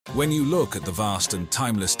When you look at the vast and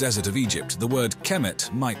timeless desert of Egypt, the word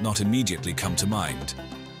khemit might not immediately come to mind.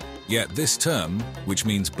 Yet this term, which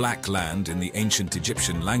means black land in the ancient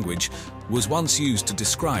Egyptian language, was once used to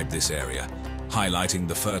describe this area, highlighting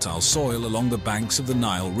the fertile soil along the banks of the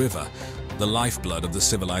Nile River, the lifeblood of the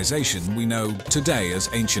civilization we know today as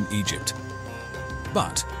ancient Egypt.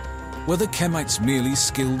 But were the Kemites merely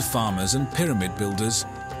skilled farmers and pyramid builders,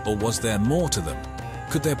 or was there more to them?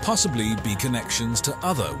 Could there possibly be connections to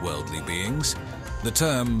other worldly beings? The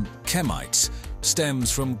term Kemites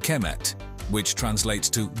stems from Kemet, which translates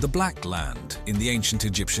to the Black Land in the ancient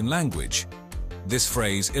Egyptian language. This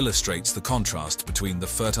phrase illustrates the contrast between the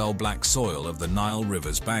fertile black soil of the Nile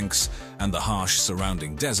River's banks and the harsh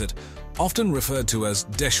surrounding desert, often referred to as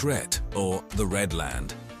Deshret, or the Red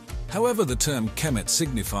Land. However, the term Kemet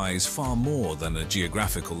signifies far more than a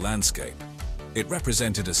geographical landscape. It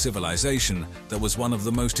represented a civilization that was one of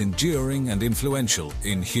the most enduring and influential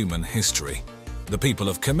in human history. The people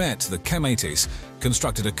of Kemet, the Kemetes,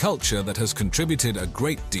 constructed a culture that has contributed a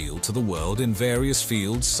great deal to the world in various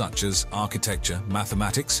fields such as architecture,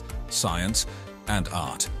 mathematics, science, and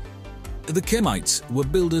art. The Kemites were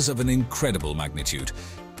builders of an incredible magnitude.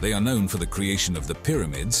 They are known for the creation of the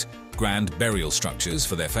pyramids, grand burial structures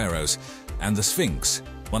for their pharaohs, and the Sphinx,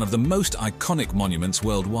 one of the most iconic monuments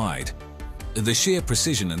worldwide. The sheer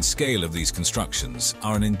precision and scale of these constructions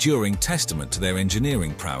are an enduring testament to their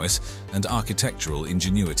engineering prowess and architectural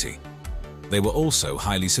ingenuity. They were also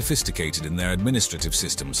highly sophisticated in their administrative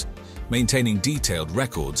systems, maintaining detailed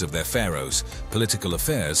records of their pharaohs, political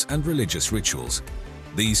affairs, and religious rituals.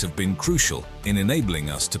 These have been crucial in enabling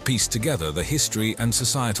us to piece together the history and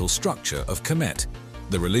societal structure of Kemet.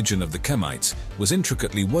 The religion of the Kemites was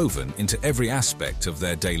intricately woven into every aspect of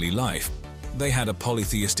their daily life. They had a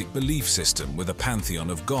polytheistic belief system with a pantheon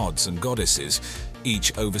of gods and goddesses,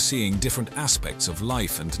 each overseeing different aspects of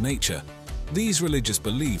life and nature. These religious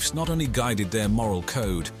beliefs not only guided their moral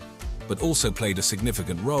code, but also played a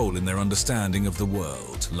significant role in their understanding of the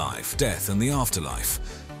world, life, death, and the afterlife.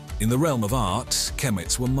 In the realm of art,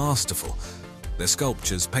 Kemites were masterful. Their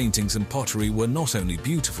sculptures, paintings, and pottery were not only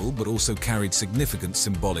beautiful, but also carried significant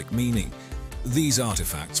symbolic meaning. These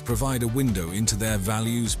artifacts provide a window into their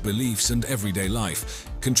values, beliefs, and everyday life,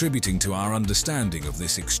 contributing to our understanding of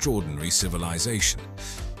this extraordinary civilization.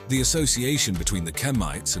 The association between the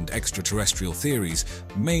Kemites and extraterrestrial theories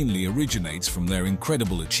mainly originates from their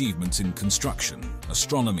incredible achievements in construction,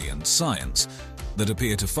 astronomy, and science that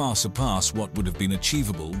appear to far surpass what would have been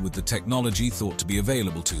achievable with the technology thought to be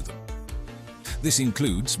available to them. This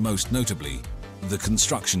includes, most notably, the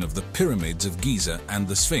construction of the pyramids of Giza and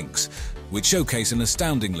the Sphinx, which showcase an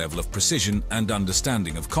astounding level of precision and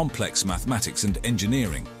understanding of complex mathematics and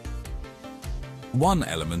engineering. One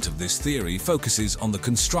element of this theory focuses on the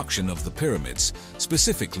construction of the pyramids,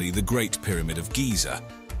 specifically the Great Pyramid of Giza.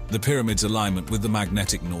 The pyramid's alignment with the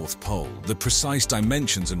magnetic North Pole, the precise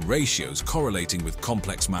dimensions and ratios correlating with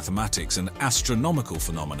complex mathematics and astronomical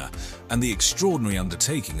phenomena, and the extraordinary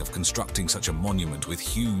undertaking of constructing such a monument with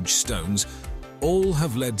huge stones all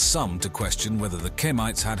have led some to question whether the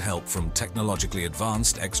Kemites had help from technologically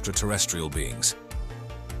advanced extraterrestrial beings.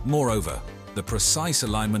 Moreover, the precise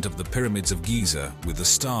alignment of the pyramids of Giza with the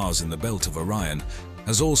stars in the belt of Orion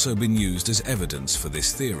has also been used as evidence for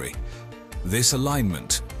this theory. This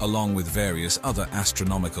alignment, along with various other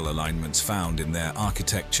astronomical alignments found in their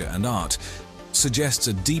architecture and art, suggests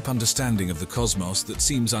a deep understanding of the cosmos that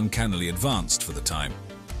seems uncannily advanced for the time.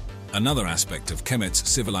 Another aspect of Kemet's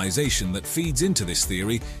civilization that feeds into this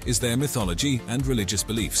theory is their mythology and religious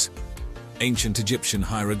beliefs. Ancient Egyptian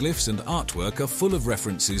hieroglyphs and artwork are full of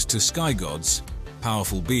references to sky gods,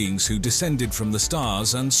 powerful beings who descended from the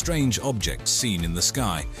stars, and strange objects seen in the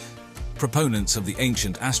sky. Proponents of the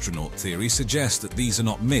ancient astronaut theory suggest that these are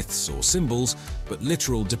not myths or symbols, but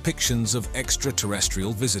literal depictions of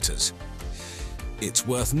extraterrestrial visitors. It's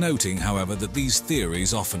worth noting, however, that these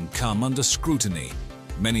theories often come under scrutiny.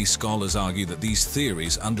 Many scholars argue that these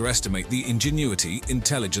theories underestimate the ingenuity,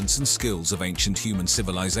 intelligence, and skills of ancient human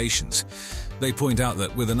civilizations. They point out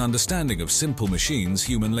that with an understanding of simple machines,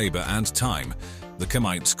 human labor, and time, the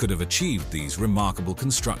Kemites could have achieved these remarkable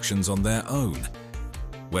constructions on their own.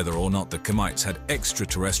 Whether or not the Kemites had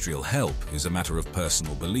extraterrestrial help is a matter of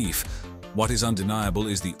personal belief. What is undeniable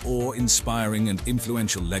is the awe-inspiring and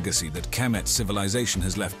influential legacy that Kemet civilization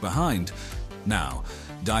has left behind. Now,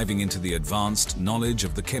 diving into the advanced knowledge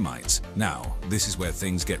of the Kemites. Now, this is where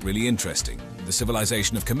things get really interesting. The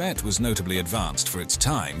civilization of Kemet was notably advanced for its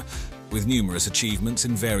time, with numerous achievements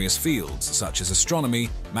in various fields such as astronomy,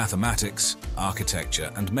 mathematics,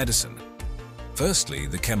 architecture, and medicine. Firstly,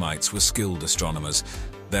 the Kemites were skilled astronomers.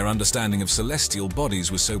 Their understanding of celestial bodies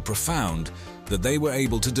was so profound that they were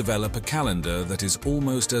able to develop a calendar that is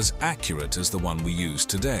almost as accurate as the one we use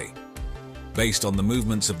today. Based on the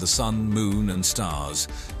movements of the sun, moon, and stars,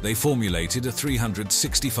 they formulated a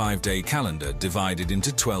 365-day calendar divided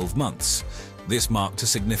into 12 months. This marked a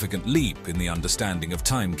significant leap in the understanding of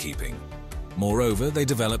timekeeping. Moreover, they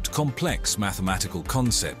developed complex mathematical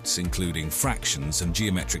concepts, including fractions and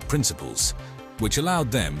geometric principles, which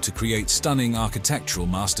allowed them to create stunning architectural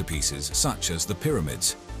masterpieces such as the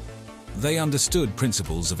pyramids. They understood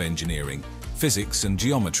principles of engineering, physics, and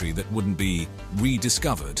geometry that wouldn't be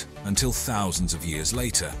rediscovered until thousands of years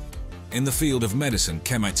later. In the field of medicine,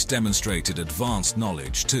 Khemites demonstrated advanced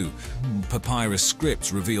knowledge too. Papyrus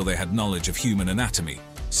scripts reveal they had knowledge of human anatomy,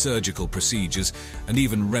 surgical procedures, and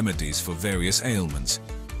even remedies for various ailments.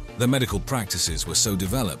 Their medical practices were so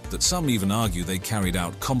developed that some even argue they carried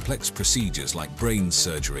out complex procedures like brain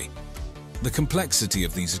surgery. The complexity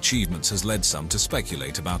of these achievements has led some to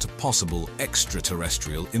speculate about a possible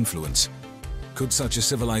extraterrestrial influence. Could such a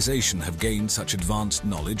civilization have gained such advanced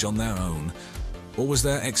knowledge on their own, or was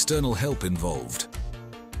there external help involved?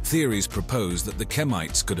 Theories propose that the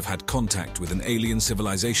Khemites could have had contact with an alien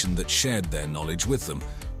civilization that shared their knowledge with them,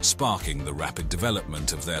 sparking the rapid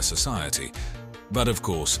development of their society. But of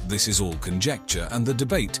course, this is all conjecture and the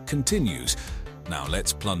debate continues. Now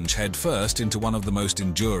let's plunge headfirst into one of the most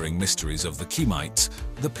enduring mysteries of the Khemites,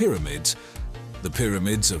 the pyramids. The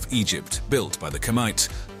pyramids of Egypt, built by the Khemites,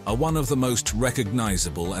 are one of the most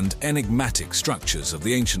recognizable and enigmatic structures of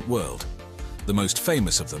the ancient world. The most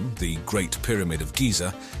famous of them, the Great Pyramid of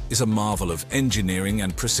Giza, is a marvel of engineering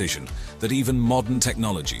and precision that even modern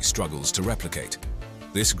technology struggles to replicate.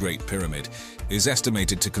 This Great Pyramid is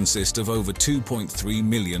estimated to consist of over 2.3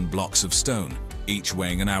 million blocks of stone, each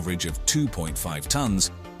weighing an average of 2.5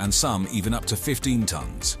 tons and some even up to 15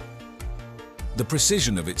 tons. The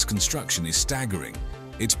precision of its construction is staggering.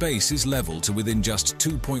 Its base is level to within just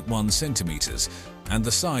 2.1 centimeters, and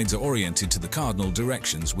the sides are oriented to the cardinal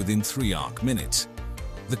directions within 3 arc minutes.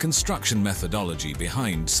 The construction methodology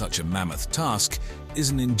behind such a mammoth task is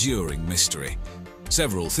an enduring mystery.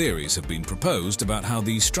 Several theories have been proposed about how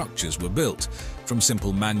these structures were built, from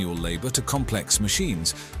simple manual labor to complex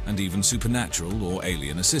machines, and even supernatural or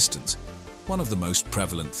alien assistance. One of the most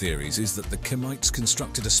prevalent theories is that the Khemites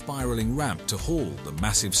constructed a spiraling ramp to haul the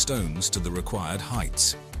massive stones to the required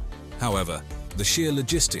heights. However, the sheer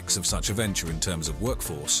logistics of such a venture in terms of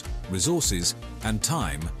workforce, resources, and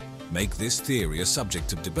time make this theory a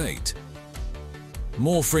subject of debate.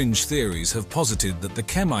 More fringe theories have posited that the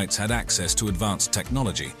Khemites had access to advanced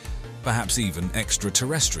technology, perhaps even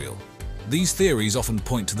extraterrestrial. These theories often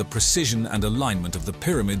point to the precision and alignment of the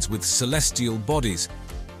pyramids with celestial bodies,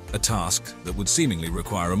 a task that would seemingly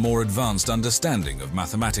require a more advanced understanding of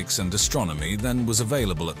mathematics and astronomy than was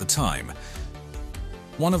available at the time.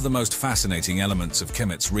 One of the most fascinating elements of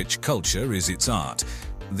Kemet's rich culture is its art.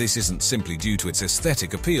 This isn't simply due to its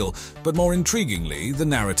aesthetic appeal, but more intriguingly, the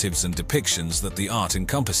narratives and depictions that the art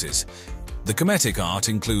encompasses. The Kemetic art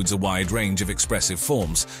includes a wide range of expressive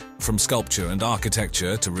forms, from sculpture and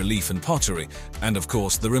architecture to relief and pottery, and of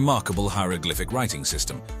course the remarkable hieroglyphic writing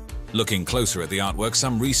system. Looking closer at the artwork,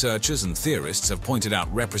 some researchers and theorists have pointed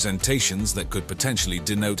out representations that could potentially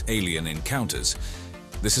denote alien encounters.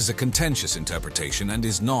 This is a contentious interpretation and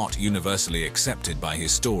is not universally accepted by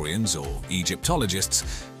historians or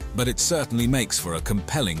Egyptologists, but it certainly makes for a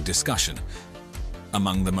compelling discussion.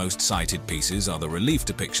 Among the most cited pieces are the relief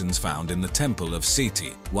depictions found in the Temple of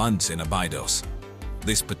Seti, once in Abydos.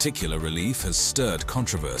 This particular relief has stirred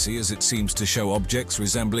controversy as it seems to show objects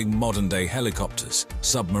resembling modern-day helicopters,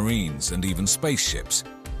 submarines, and even spaceships.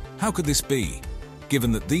 How could this be,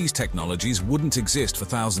 given that these technologies wouldn't exist for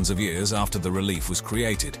thousands of years after the relief was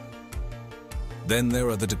created? Then there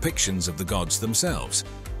are the depictions of the gods themselves.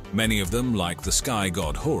 Many of them, like the sky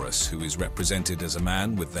god Horus, who is represented as a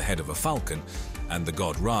man with the head of a falcon, and the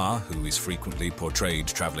god Ra, who is frequently portrayed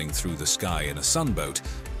traveling through the sky in a sunboat,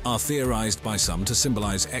 are theorized by some to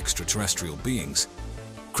symbolize extraterrestrial beings.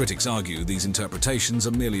 Critics argue these interpretations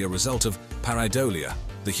are merely a result of pareidolia,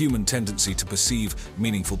 the human tendency to perceive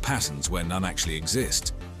meaningful patterns where none actually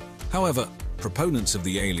exist. However, proponents of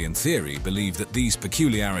the alien theory believe that these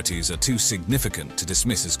peculiarities are too significant to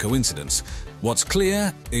dismiss as coincidence. What's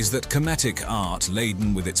clear is that Kemetic art,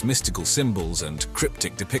 laden with its mystical symbols and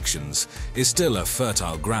cryptic depictions, is still a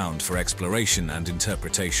fertile ground for exploration and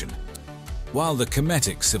interpretation. While the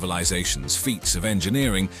Kemetic civilization's feats of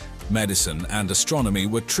engineering, medicine, and astronomy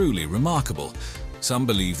were truly remarkable, some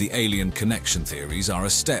believe the alien connection theories are a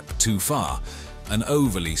step too far, an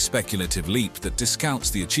overly speculative leap that discounts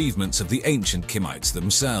the achievements of the ancient Khemites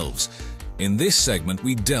themselves. In this segment,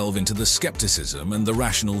 we delve into the skepticism and the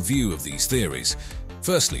rational view of these theories.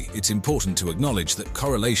 Firstly, it's important to acknowledge that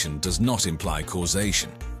correlation does not imply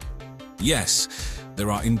causation. Yes, there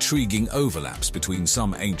are intriguing overlaps between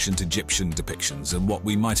some ancient Egyptian depictions and what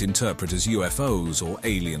we might interpret as UFOs or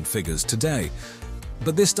alien figures today.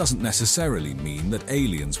 But this doesn't necessarily mean that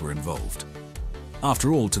aliens were involved.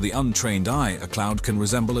 After all, to the untrained eye, a cloud can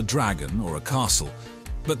resemble a dragon or a castle,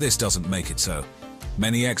 but this doesn't make it so.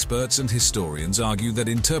 Many experts and historians argue that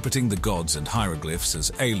interpreting the gods and hieroglyphs as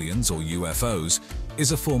aliens or UFOs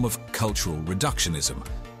is a form of cultural reductionism,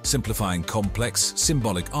 simplifying complex,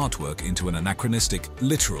 symbolic artwork into an anachronistic,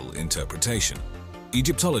 literal interpretation.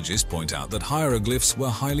 Egyptologists point out that hieroglyphs were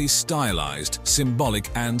highly stylized, symbolic,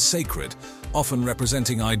 and sacred, often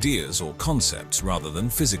representing ideas or concepts rather than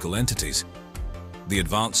physical entities. The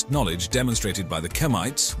advanced knowledge demonstrated by the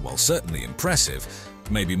Khemites, while certainly impressive,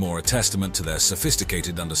 may be more a testament to their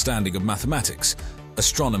sophisticated understanding of mathematics,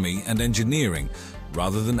 astronomy, and engineering,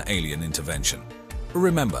 rather than alien intervention.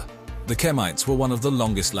 Remember, the Khemites were one of the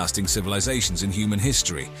longest-lasting civilizations in human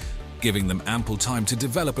history, giving them ample time to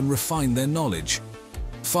develop and refine their knowledge.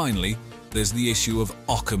 Finally, there's the issue of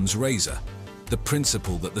Occam's razor, the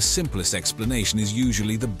principle that the simplest explanation is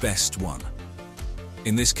usually the best one.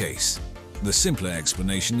 In this case, the simpler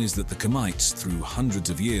explanation is that the Khemites, through hundreds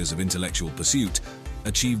of years of intellectual pursuit,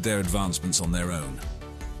 achieved their advancements on their own.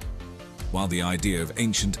 While the idea of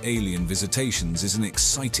ancient alien visitations is an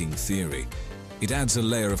exciting theory, it adds a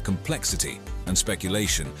layer of complexity and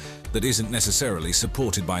speculation that isn't necessarily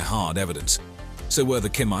supported by hard evidence. So were the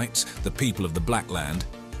Khemites, the people of the Black Land,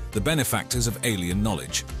 the benefactors of alien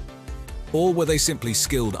knowledge? Or were they simply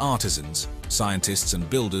skilled artisans, scientists and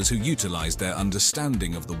builders who utilized their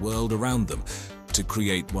understanding of the world around them to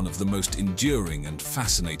create one of the most enduring and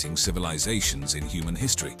fascinating civilizations in human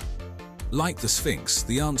history? Like the Sphinx,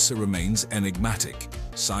 the answer remains enigmatic,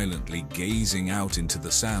 silently gazing out into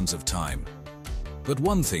the sands of time. But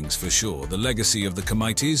one thing's for sure, the legacy of the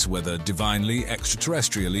Khemites, whether divinely,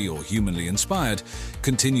 extraterrestrially, or humanly inspired,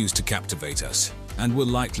 continues to captivate us, and will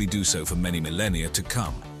likely do so for many millennia to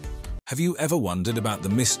come. Have you ever wondered about the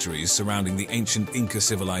mysteries surrounding the ancient Inca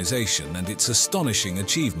civilization and its astonishing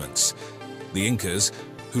achievements? The Incas,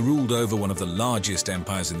 who ruled over one of the largest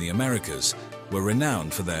empires in the Americas, were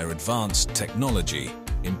renowned for their advanced technology,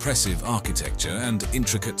 impressive architecture, and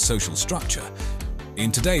intricate social structure.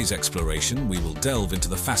 In today's exploration, we will delve into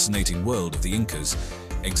the fascinating world of the Incas,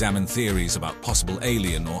 examine theories about possible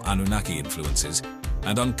alien or Anunnaki influences,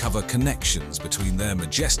 and uncover connections between their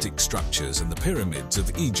majestic structures and the pyramids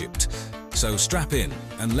of Egypt. So strap in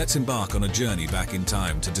and let's embark on a journey back in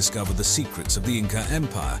time to discover the secrets of the Inca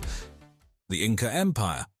Empire. The Inca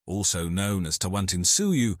Empire, also known as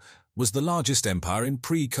Tawantinsuyu, was the largest empire in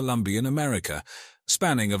pre-Columbian America,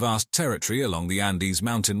 spanning a vast territory along the Andes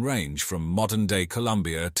mountain range from modern-day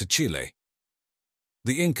Colombia to Chile.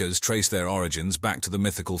 The Incas trace their origins back to the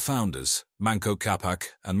mythical founders, Manco Capac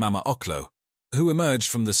and Mama Oclo, who emerged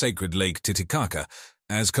from the sacred lake Titicaca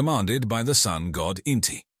as commanded by the sun god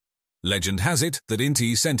Inti. Legend has it that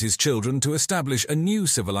Inti sent his children to establish a new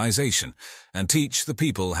civilization and teach the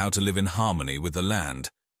people how to live in harmony with the land.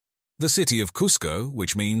 The city of Cusco,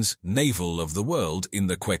 which means navel of the world in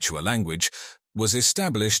the Quechua language, was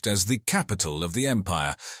established as the capital of the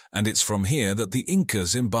empire, and it's from here that the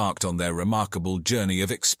Incas embarked on their remarkable journey of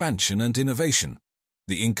expansion and innovation.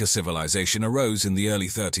 The Inca civilization arose in the early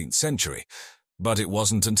 13th century, but it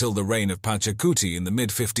wasn't until the reign of Pachacuti in the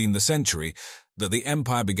mid-15th century that the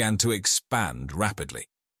empire began to expand rapidly.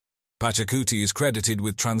 Pachacuti is credited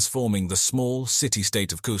with transforming the small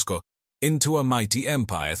city-state of Cusco into a mighty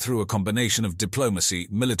empire through a combination of diplomacy,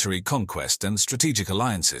 military conquest, and strategic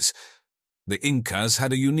alliances. The Incas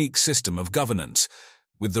had a unique system of governance,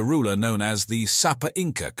 with the ruler known as the Sapa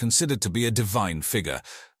Inca considered to be a divine figure,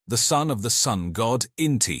 the son of the sun god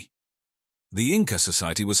Inti. The Inca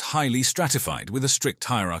society was highly stratified, with a strict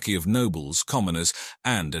hierarchy of nobles, commoners,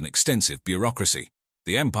 and an extensive bureaucracy.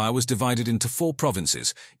 The empire was divided into 4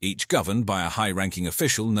 provinces, each governed by a high-ranking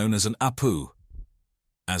official known as an Apu.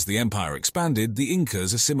 As the empire expanded, the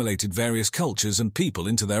Incas assimilated various cultures and people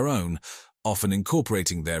into their own, often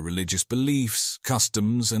incorporating their religious beliefs,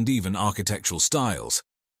 customs, and even architectural styles.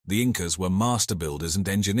 The Incas were master builders and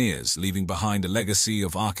engineers, leaving behind a legacy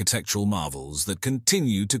of architectural marvels that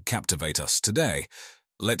continue to captivate us today.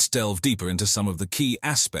 Let's delve deeper into some of the key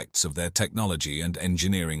aspects of their technology and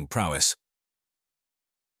engineering prowess.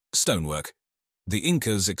 Stonework. The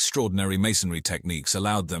Incas' extraordinary masonry techniques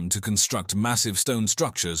allowed them to construct massive stone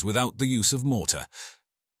structures without the use of mortar.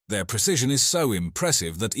 Their precision is so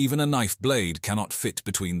impressive that even a knife blade cannot fit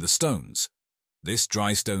between the stones. This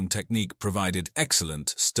dry stone technique provided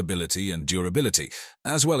excellent stability and durability,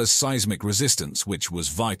 as well as seismic resistance, which was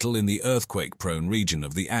vital in the earthquake-prone region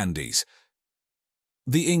of the Andes.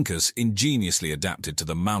 The Incas ingeniously adapted to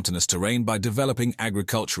the mountainous terrain by developing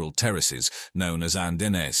agricultural terraces known as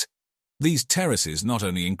andenes. These terraces not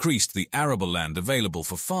only increased the arable land available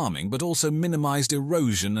for farming, but also minimized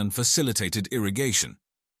erosion and facilitated irrigation.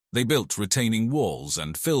 They built retaining walls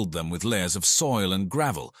and filled them with layers of soil and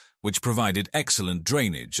gravel, which provided excellent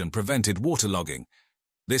drainage and prevented waterlogging.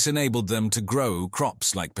 This enabled them to grow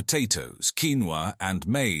crops like potatoes, quinoa, and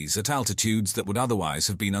maize at altitudes that would otherwise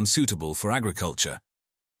have been unsuitable for agriculture.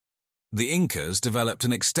 The Incas developed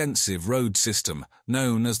an extensive road system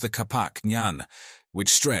known as the Capac Ñan, which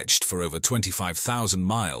stretched for over 25,000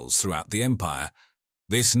 miles throughout the empire.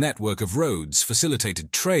 This network of roads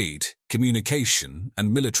facilitated trade, communication,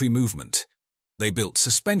 and military movement. They built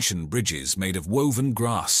suspension bridges made of woven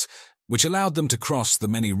grass, which allowed them to cross the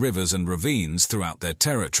many rivers and ravines throughout their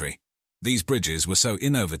territory. These bridges were so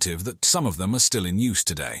innovative that some of them are still in use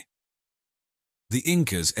today. The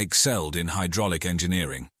Incas excelled in hydraulic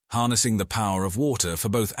engineering, harnessing the power of water for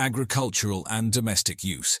both agricultural and domestic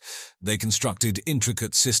use. They constructed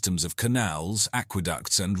intricate systems of canals,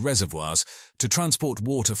 aqueducts, and reservoirs to transport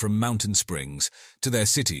water from mountain springs to their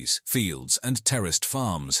cities, fields, and terraced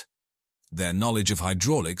farms. Their knowledge of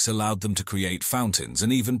hydraulics allowed them to create fountains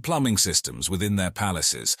and even plumbing systems within their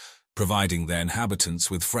palaces, providing their inhabitants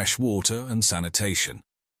with fresh water and sanitation.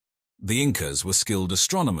 The Incas were skilled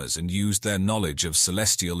astronomers and used their knowledge of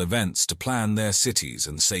celestial events to plan their cities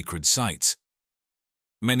and sacred sites.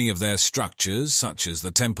 Many of their structures, such as the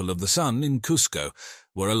Temple of the Sun in Cusco,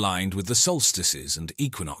 were aligned with the solstices and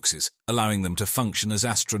equinoxes, allowing them to function as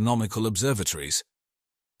astronomical observatories.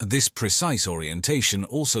 This precise orientation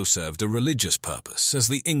also served a religious purpose, as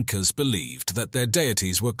the Incas believed that their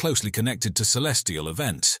deities were closely connected to celestial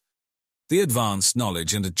events. The advanced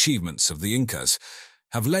knowledge and achievements of the Incas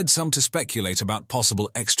have led some to speculate about possible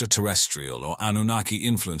extraterrestrial or Anunnaki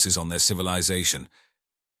influences on their civilization.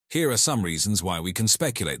 Here are some reasons why we can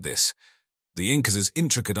speculate this. The Incas'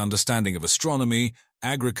 intricate understanding of astronomy,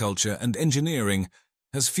 agriculture, and engineering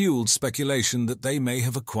has fueled speculation that they may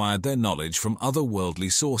have acquired their knowledge from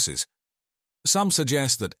otherworldly sources. Some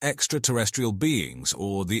suggest that extraterrestrial beings,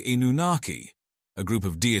 or the Anunnaki, a group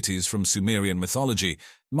of deities from Sumerian mythology,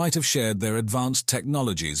 might have shared their advanced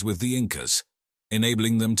technologies with the Incas,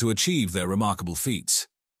 enabling them to achieve their remarkable feats.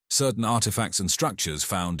 Certain artifacts and structures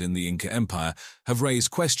found in the Inca Empire have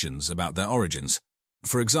raised questions about their origins.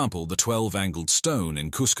 For example, the 12-angled stone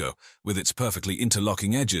in Cusco, with its perfectly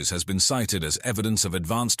interlocking edges, has been cited as evidence of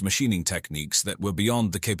advanced machining techniques that were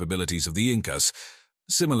beyond the capabilities of the Incas.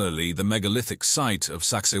 Similarly, the megalithic site of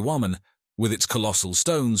Sacsayhuaman, with its colossal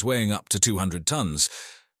stones weighing up to 200 tons,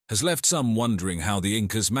 has left some wondering how the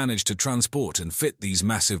Incas managed to transport and fit these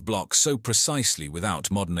massive blocks so precisely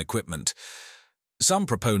without modern equipment. Some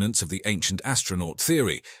proponents of the ancient astronaut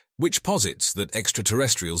theory, which posits that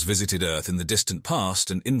extraterrestrials visited Earth in the distant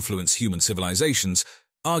past and influenced human civilizations,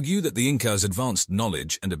 argue that the Incas' advanced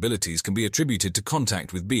knowledge and abilities can be attributed to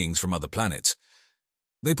contact with beings from other planets.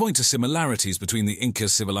 They point to similarities between the Inca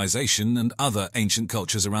civilization and other ancient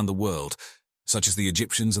cultures around the world, such as the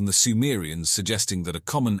Egyptians and the Sumerians, suggesting that a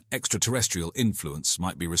common extraterrestrial influence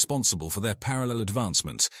might be responsible for their parallel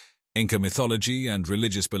advancements. Inca mythology and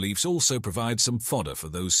religious beliefs also provide some fodder for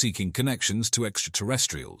those seeking connections to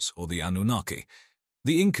extraterrestrials or the Anunnaki.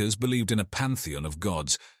 The Incas believed in a pantheon of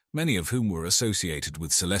gods, many of whom were associated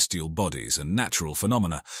with celestial bodies and natural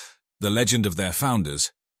phenomena. The legend of their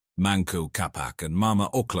founders, Manco Capac and Mama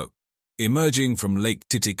Oclo, emerging from Lake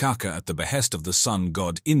Titicaca at the behest of the sun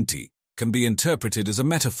god Inti, can be interpreted as a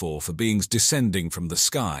metaphor for beings descending from the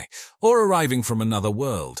sky or arriving from another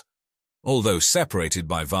world. Although separated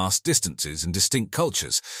by vast distances and distinct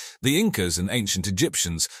cultures, the Incas and ancient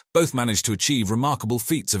Egyptians both managed to achieve remarkable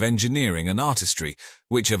feats of engineering and artistry,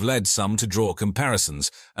 which have led some to draw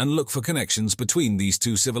comparisons and look for connections between these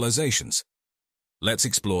two civilizations. Let's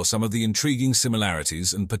explore some of the intriguing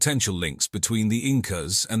similarities and potential links between the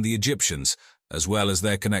Incas and the Egyptians, as well as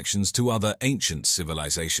their connections to other ancient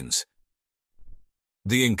civilizations.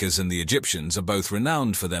 The Incas and the Egyptians are both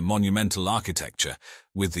renowned for their monumental architecture,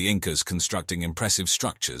 with the Incas constructing impressive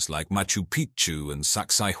structures like Machu Picchu and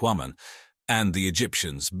Sacsayhuaman, and the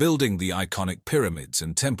Egyptians building the iconic pyramids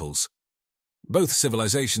and temples. Both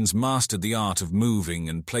civilizations mastered the art of moving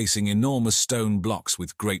and placing enormous stone blocks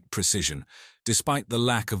with great precision, despite the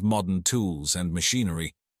lack of modern tools and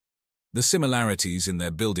machinery. The similarities in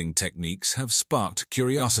their building techniques have sparked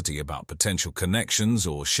curiosity about potential connections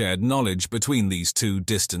or shared knowledge between these two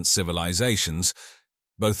distant civilizations.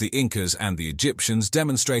 Both the Incas and the Egyptians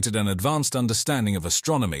demonstrated an advanced understanding of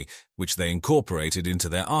astronomy, which they incorporated into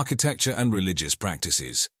their architecture and religious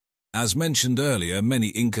practices. As mentioned earlier, many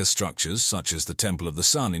Inca structures, such as the Temple of the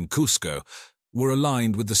Sun in Cusco, were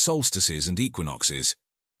aligned with the solstices and equinoxes.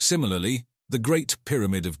 Similarly, the Great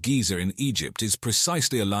Pyramid of Giza in Egypt is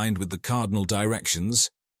precisely aligned with the cardinal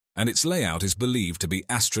directions, and its layout is believed to be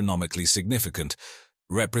astronomically significant,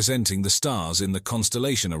 representing the stars in the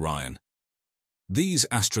constellation Orion. These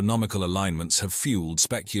astronomical alignments have fueled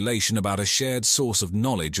speculation about a shared source of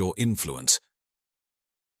knowledge or influence.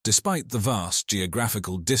 Despite the vast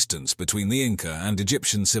geographical distance between the Inca and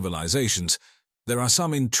Egyptian civilizations, there are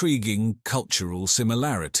some intriguing cultural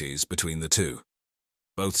similarities between the two.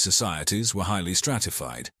 Both societies were highly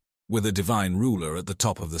stratified, with a divine ruler at the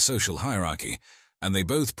top of the social hierarchy, and they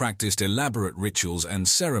both practiced elaborate rituals and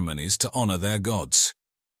ceremonies to honor their gods.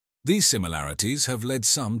 These similarities have led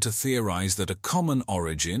some to theorize that a common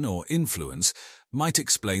origin or influence might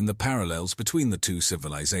explain the parallels between the two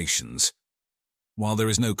civilizations. While there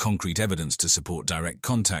is no concrete evidence to support direct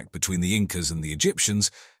contact between the Incas and the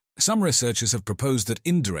Egyptians, some researchers have proposed that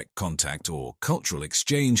indirect contact or cultural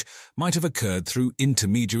exchange might have occurred through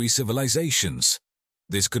intermediary civilizations.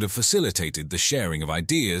 This could have facilitated the sharing of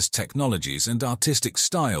ideas, technologies, and artistic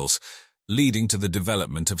styles, leading to the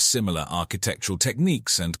development of similar architectural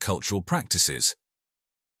techniques and cultural practices.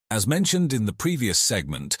 As mentioned in the previous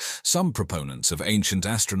segment, some proponents of ancient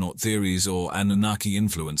astronaut theories or Anunnaki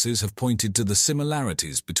influences have pointed to the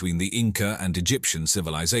similarities between the Inca and Egyptian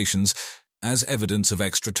civilizations as evidence of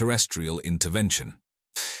extraterrestrial intervention.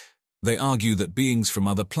 They argue that beings from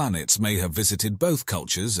other planets may have visited both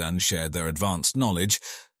cultures and shared their advanced knowledge,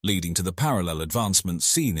 leading to the parallel advancements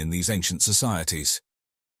seen in these ancient societies.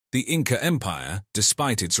 The Inca Empire,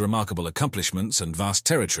 despite its remarkable accomplishments and vast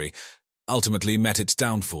territory, ultimately met its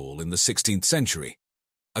downfall in the 16th century.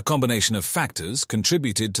 A combination of factors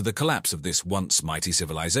contributed to the collapse of this once mighty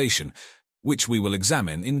civilization, which we will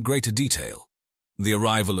examine in greater detail. The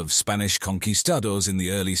arrival of Spanish conquistadors in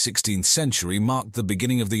the early 16th century marked the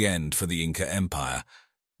beginning of the end for the Inca Empire.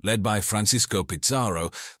 Led by Francisco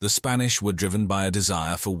Pizarro, the Spanish were driven by a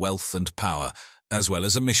desire for wealth and power, as well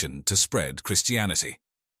as a mission to spread Christianity.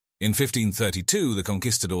 In 1532, the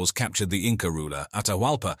conquistadors captured the Inca ruler,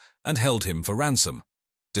 Atahualpa, and held him for ransom.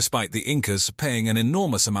 Despite the Incas paying an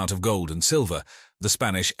enormous amount of gold and silver, the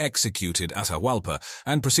Spanish executed Atahualpa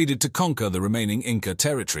and proceeded to conquer the remaining Inca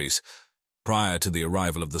territories. Prior to the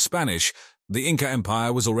arrival of the Spanish, the Inca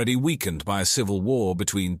Empire was already weakened by a civil war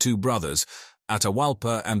between two brothers,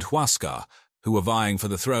 Atahualpa and Huáscar, who were vying for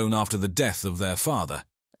the throne after the death of their father,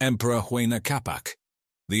 Emperor Huayna Cápac.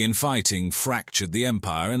 The infighting fractured the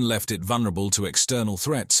empire and left it vulnerable to external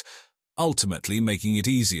threats, ultimately making it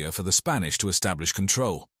easier for the Spanish to establish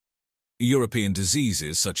control. European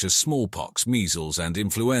diseases such as smallpox, measles, and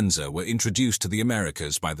influenza were introduced to the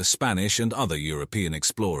Americas by the Spanish and other European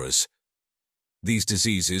explorers. These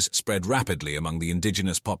diseases spread rapidly among the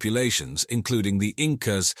indigenous populations, including the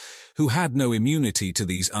Incas, who had no immunity to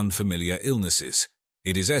these unfamiliar illnesses.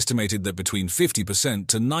 It is estimated that between 50%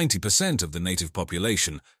 to 90% of the native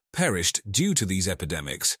population perished due to these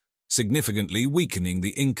epidemics, significantly weakening the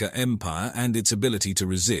Inca Empire and its ability to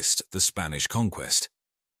resist the Spanish conquest.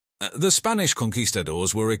 The Spanish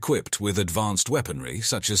conquistadors were equipped with advanced weaponry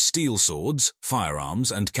such as steel swords,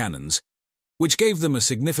 firearms, and cannons, which gave them a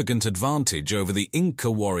significant advantage over the Inca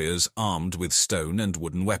warriors armed with stone and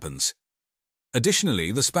wooden weapons.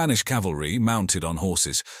 Additionally, the Spanish cavalry, mounted on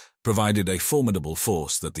horses, provided a formidable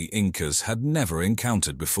force that the Incas had never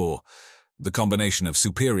encountered before. The combination of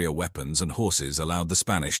superior weapons and horses allowed the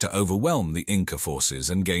Spanish to overwhelm the Inca forces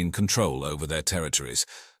and gain control over their territories.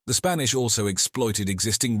 The Spanish also exploited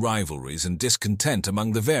existing rivalries and discontent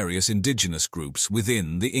among the various indigenous groups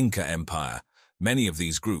within the Inca Empire. Many of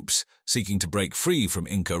these groups, seeking to break free from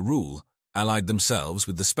Inca rule, allied themselves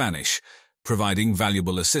with the Spanish, providing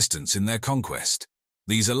valuable assistance in their conquest.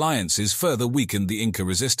 These alliances further weakened the Inca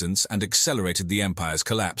resistance and accelerated the empire's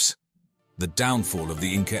collapse. The downfall of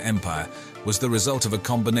the Inca Empire was the result of a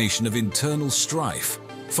combination of internal strife,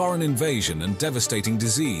 foreign invasion, and devastating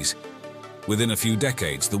disease. Within a few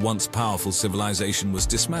decades, the once powerful civilization was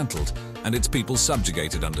dismantled and its people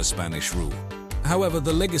subjugated under Spanish rule. However,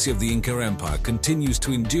 the legacy of the Inca Empire continues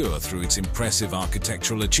to endure through its impressive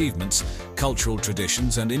architectural achievements, cultural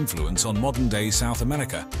traditions, and influence on modern-day South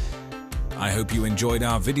America. I hope you enjoyed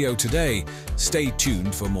our video today. Stay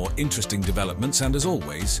tuned for more interesting developments, and as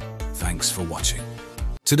always, thanks for watching.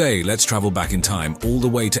 Today, let's travel back in time all the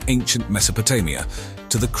way to ancient Mesopotamia,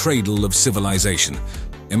 to the cradle of civilization.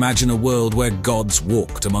 Imagine a world where gods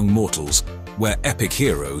walked among mortals, where epic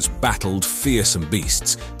heroes battled fearsome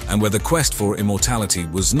beasts, and where the quest for immortality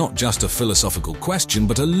was not just a philosophical question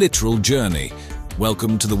but a literal journey.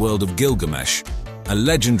 Welcome to the world of Gilgamesh, a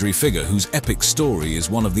legendary figure whose epic story is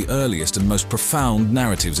one of the earliest and most profound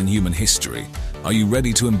narratives in human history. Are you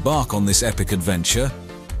ready to embark on this epic adventure?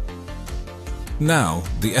 Now,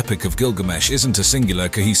 the Epic of Gilgamesh isn't a singular,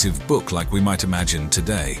 cohesive book like we might imagine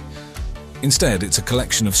today. Instead, it's a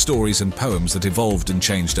collection of stories and poems that evolved and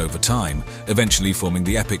changed over time, eventually forming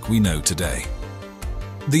the epic we know today.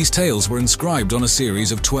 These tales were inscribed on a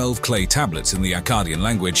series of 12 clay tablets in the Akkadian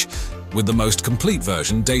language, with the most complete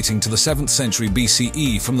version dating to the 7th century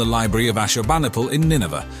BCE from the library of Ashurbanipal in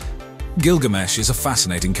Nineveh. Gilgamesh is a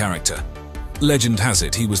fascinating character. Legend has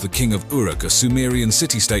it he was the king of Uruk, a Sumerian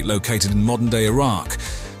city-state located in modern-day Iraq.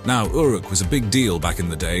 Now, Uruk was a big deal back in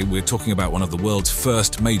the day. We're talking about one of the world's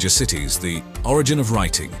first major cities, the origin of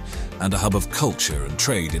writing, and a hub of culture and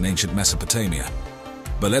trade in ancient Mesopotamia.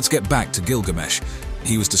 But let's get back to Gilgamesh.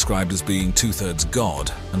 He was described as being 2/3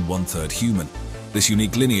 god and 1/3 human. This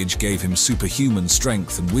unique lineage gave him superhuman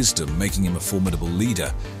strength and wisdom, making him a formidable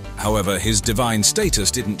leader. However, his divine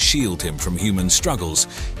status didn't shield him from human struggles.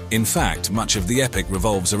 In fact, much of the epic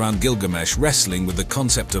revolves around Gilgamesh wrestling with the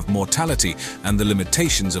concept of mortality and the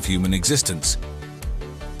limitations of human existence.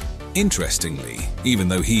 Interestingly, even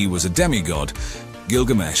though he was a demigod,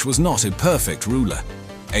 Gilgamesh was not a perfect ruler.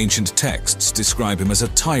 Ancient texts describe him as a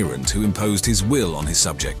tyrant who imposed his will on his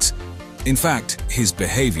subjects. In fact, his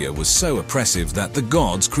behavior was so oppressive that the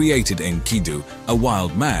gods created Enkidu, a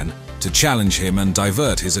wild man, to challenge him and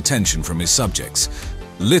divert his attention from his subjects.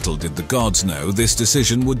 Little did the gods know this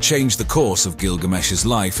decision would change the course of Gilgamesh's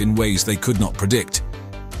life in ways they could not predict.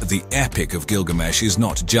 The Epic of Gilgamesh is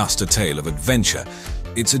not just a tale of adventure.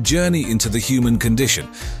 It's a journey into the human condition,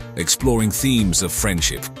 exploring themes of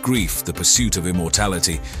friendship, grief, the pursuit of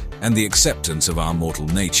immortality, and the acceptance of our mortal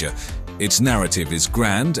nature. Its narrative is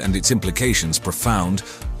grand and its implications profound,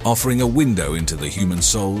 offering a window into the human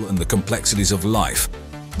soul and the complexities of life.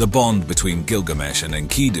 The bond between Gilgamesh and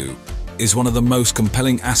Enkidu is one of the most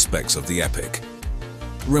compelling aspects of the epic.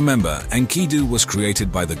 Remember, Enkidu was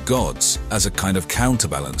created by the gods as a kind of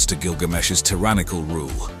counterbalance to Gilgamesh's tyrannical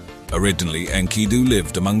rule. Originally, Enkidu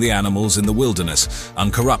lived among the animals in the wilderness,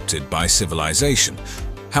 uncorrupted by civilization.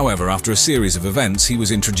 However, after a series of events, he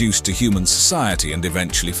was introduced to human society and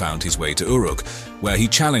eventually found his way to Uruk, where he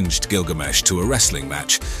challenged Gilgamesh to a wrestling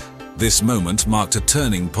match. This moment marked a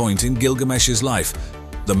turning point in Gilgamesh's life.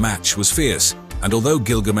 The match was fierce, and although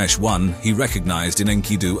Gilgamesh won, he recognized in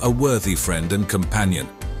Enkidu a worthy friend and companion.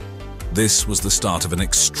 This was the start of an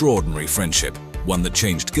extraordinary friendship, one that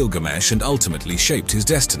changed Gilgamesh and ultimately shaped his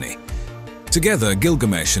destiny. Together,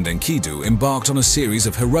 Gilgamesh and Enkidu embarked on a series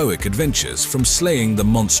of heroic adventures, from slaying the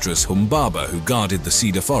monstrous Humbaba who guarded the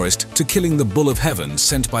cedar forest to killing the bull of heaven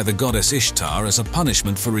sent by the goddess Ishtar as a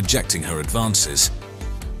punishment for rejecting her advances.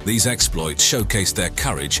 These exploits showcased their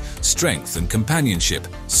courage, strength, and companionship,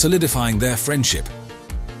 solidifying their friendship.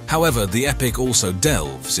 However, the epic also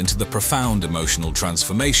delves into the profound emotional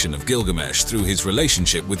transformation of Gilgamesh through his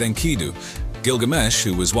relationship with Enkidu. Gilgamesh,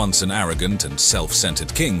 who was once an arrogant and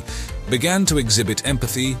self-centered king, began to exhibit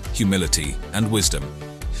empathy, humility, and wisdom.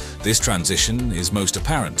 This transition is most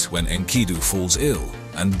apparent when Enkidu falls ill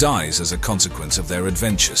and dies as a consequence of their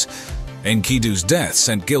adventures. Enkidu's death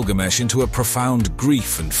sent Gilgamesh into a profound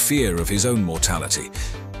grief and fear of his own mortality.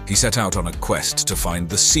 He set out on a quest to find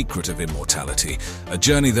the secret of immortality, a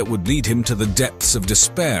journey that would lead him to the depths of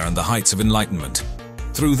despair and the heights of enlightenment.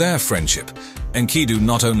 Through their friendship, Enkidu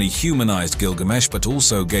not only humanized Gilgamesh but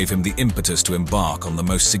also gave him the impetus to embark on the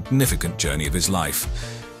most significant journey of his life.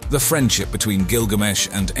 The friendship between Gilgamesh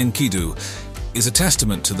and Enkidu is a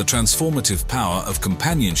testament to the transformative power of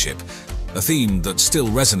companionship, a theme that still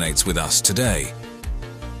resonates with us today.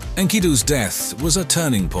 Enkidu's death was a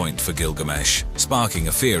turning point for Gilgamesh, sparking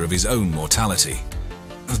a fear of his own mortality.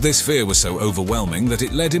 This fear was so overwhelming that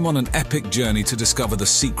it led him on an epic journey to discover the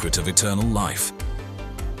secret of eternal life.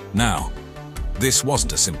 Now, this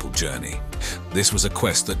wasn't a simple journey. This was a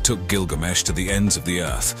quest that took Gilgamesh to the ends of the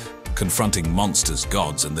earth, confronting monsters,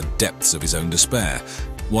 gods, and the depths of his own despair.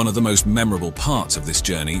 One of the most memorable parts of this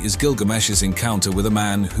journey is Gilgamesh's encounter with a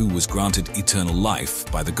man who was granted eternal life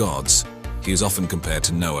by the gods. He is often compared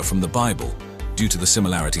to Noah from the Bible, due to the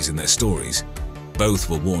similarities in their stories. Both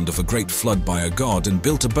were warned of a great flood by a god and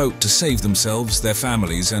built a boat to save themselves, their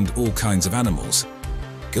families, and all kinds of animals.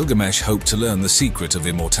 Gilgamesh hoped to learn the secret of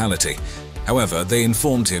immortality. However, they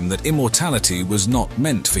informed him that immortality was not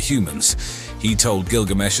meant for humans. He told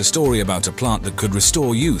Gilgamesh a story about a plant that could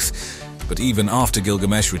restore youth, but even after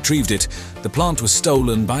Gilgamesh retrieved it, the plant was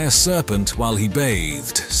stolen by a serpent while he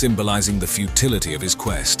bathed, symbolizing the futility of his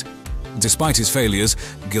quest. Despite his failures,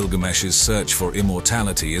 Gilgamesh's search for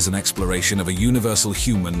immortality is an exploration of a universal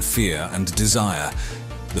human fear and desire,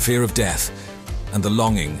 the fear of death and the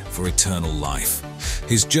longing for eternal life.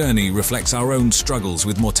 His journey reflects our own struggles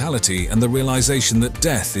with mortality and the realization that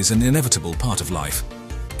death is an inevitable part of life.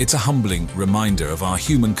 It's a humbling reminder of our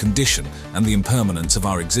human condition and the impermanence of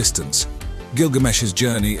our existence. Gilgamesh's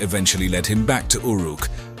journey eventually led him back to Uruk,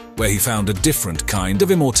 where he found a different kind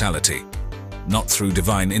of immortality. Not through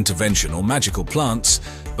divine intervention or magical plants,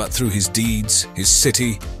 but through his deeds, his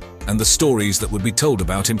city, and the stories that would be told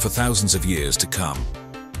about him for thousands of years to come.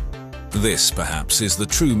 This, perhaps, is the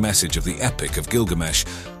true message of the Epic of Gilgamesh,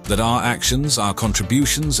 that our actions, our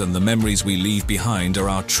contributions, and the memories we leave behind are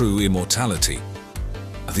our true immortality.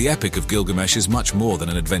 The Epic of Gilgamesh is much more than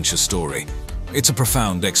an adventure story. It's a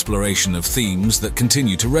profound exploration of themes that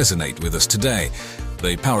continue to resonate with us today.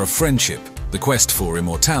 The power of friendship, the quest for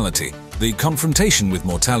immortality, the confrontation with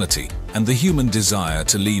mortality, and the human desire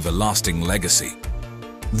to leave a lasting legacy.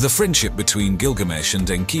 The friendship between Gilgamesh and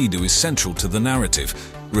Enkidu is central to the narrative,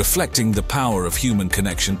 reflecting the power of human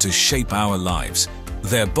connection to shape our lives.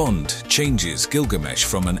 Their bond changes Gilgamesh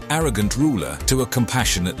from an arrogant ruler to a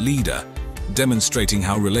compassionate leader, demonstrating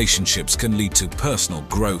how relationships can lead to personal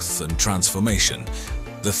growth and transformation.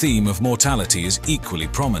 The theme of mortality is equally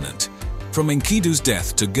prominent. From Enkidu's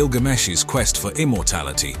death to Gilgamesh's quest for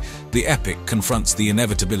immortality, the epic confronts the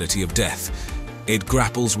inevitability of death. It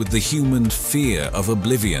grapples with the human fear of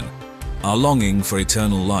oblivion, our longing for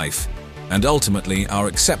eternal life, and ultimately our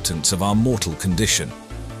acceptance of our mortal condition.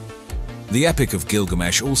 The Epic of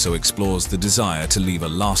Gilgamesh also explores the desire to leave a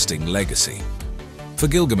lasting legacy. For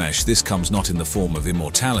Gilgamesh, this comes not in the form of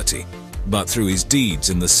immortality, but through his deeds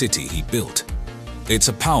in the city he built. It's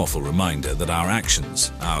a powerful reminder that our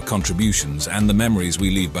actions, our contributions, and the memories we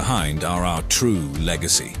leave behind are our true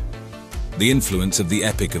legacy. The influence of the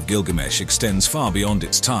Epic of Gilgamesh extends far beyond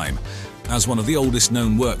its time. As one of the oldest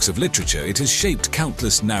known works of literature, it has shaped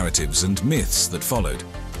countless narratives and myths that followed.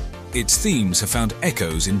 Its themes have found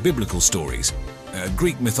echoes in biblical stories,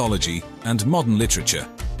 Greek mythology, and modern literature.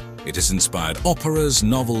 It has inspired operas,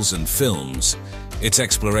 novels, and films. Its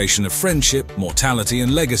exploration of friendship, mortality,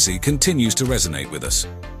 and legacy continues to resonate with us.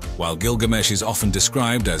 While Gilgamesh is often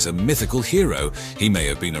described as a mythical hero, he may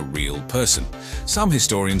have been a real person. Some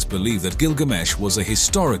historians believe that Gilgamesh was a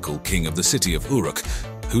historical king of the city of Uruk,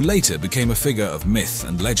 who later became a figure of myth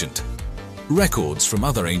and legend. Records from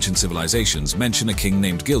other ancient civilizations mention a king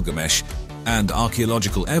named Gilgamesh, and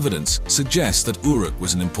archaeological evidence suggests that Uruk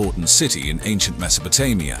was an important city in ancient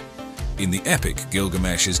Mesopotamia. In the epic,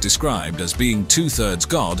 Gilgamesh is described as being 2/3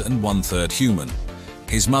 god and 1/3 human.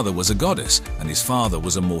 His mother was a goddess, and his father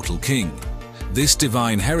was a mortal king. This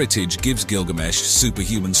divine heritage gives Gilgamesh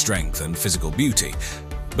superhuman strength and physical beauty,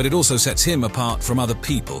 but it also sets him apart from other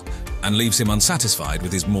people and leaves him unsatisfied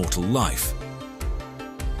with his mortal life.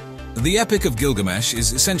 The Epic of Gilgamesh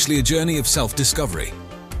is essentially a journey of self-discovery.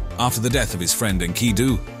 After the death of his friend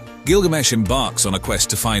Enkidu, Gilgamesh embarks on a quest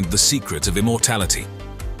to find the secret of immortality.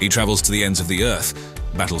 He travels to the ends of the earth,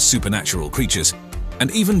 battles supernatural creatures, and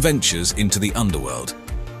even ventures into the underworld.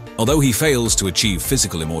 Although he fails to achieve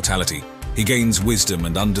physical immortality, he gains wisdom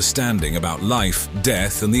and understanding about life,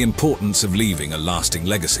 death, and the importance of leaving a lasting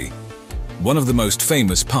legacy. One of the most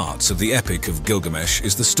famous parts of the Epic of Gilgamesh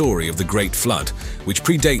is the story of the Great Flood, which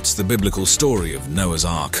predates the biblical story of Noah's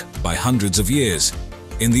Ark by hundreds of years.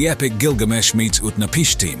 In the epic, Gilgamesh meets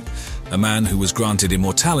Utnapishtim, a man who was granted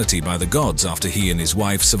immortality by the gods after he and his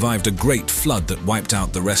wife survived a great flood that wiped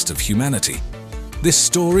out the rest of humanity. This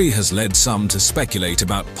story has led some to speculate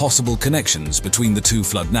about possible connections between the two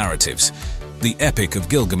flood narratives. The Epic of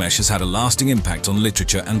Gilgamesh has had a lasting impact on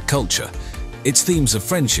literature and culture. Its themes of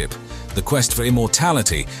friendship, the quest for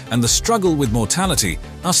immortality, and the struggle with mortality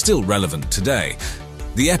are still relevant today.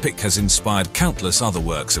 The epic has inspired countless other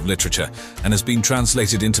works of literature and has been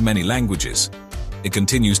translated into many languages. It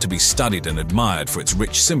continues to be studied and admired for its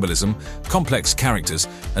rich symbolism, complex characters,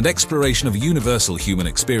 and exploration of universal human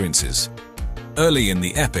experiences. Early in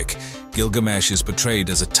the epic, Gilgamesh is portrayed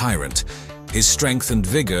as a tyrant. His strength and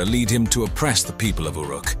vigor lead him to oppress the people of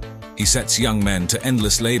Uruk. He sets young men to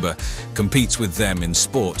endless labor, competes with them in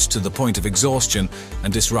sports to the point of exhaustion,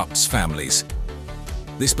 and disrupts families.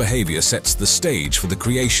 This behavior sets the stage for the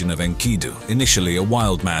creation of Enkidu, initially a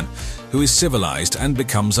wild man, who is civilized and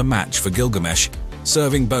becomes a match for Gilgamesh,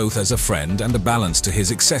 serving both as a friend and a balance to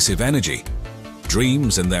his excessive energy.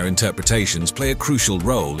 Dreams and their interpretations play a crucial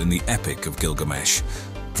role in the Epic of Gilgamesh.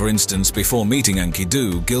 For instance, before meeting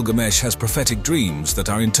Enkidu, Gilgamesh has prophetic dreams that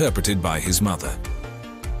are interpreted by his mother.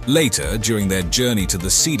 Later, during their journey to the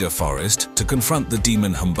cedar forest to confront the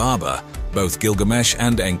demon Humbaba, both Gilgamesh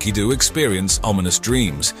and Enkidu experience ominous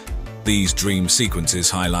dreams. These dream sequences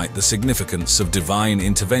highlight the significance of divine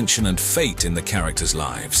intervention and fate in the characters'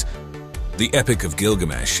 lives. The Epic of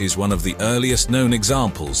Gilgamesh is one of the earliest known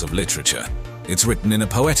examples of literature. It's written in a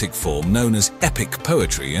poetic form known as epic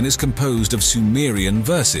poetry and is composed of Sumerian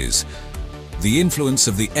verses. The influence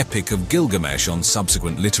of the Epic of Gilgamesh on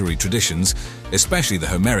subsequent literary traditions, especially the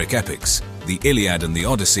Homeric epics, the Iliad and the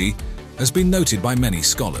Odyssey, has been noted by many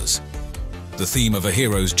scholars. The theme of a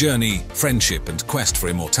hero's journey, friendship, and quest for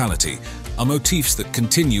immortality are motifs that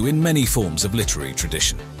continue in many forms of literary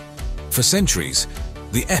tradition. For centuries,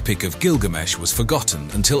 the Epic of Gilgamesh was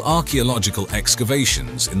forgotten until archaeological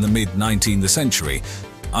excavations in the mid-19th century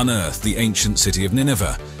unearthed the ancient city of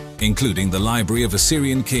Nineveh, including the library of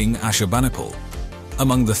Assyrian king Ashurbanipal.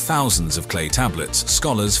 Among the thousands of clay tablets,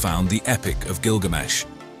 scholars found the Epic of Gilgamesh.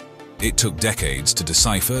 It took decades to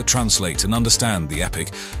decipher, translate, and understand the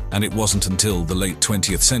epic, and it wasn't until the late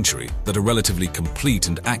 20th century that a relatively complete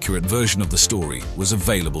and accurate version of the story was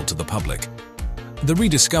available to the public. The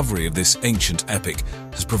rediscovery of this ancient epic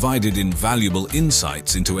has provided invaluable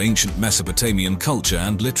insights into ancient Mesopotamian culture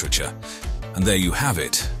and literature. And there you have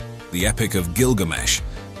it, the Epic of Gilgamesh,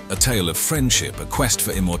 a tale of friendship, a quest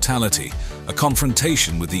for immortality, a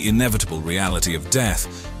confrontation with the inevitable reality of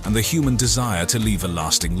death, and the human desire to leave a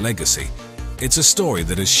lasting legacy. It's a story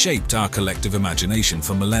that has shaped our collective imagination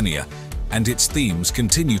for millennia, and its themes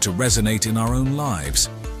continue to resonate in our own lives.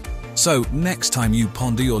 So, next time you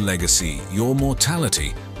ponder your legacy, your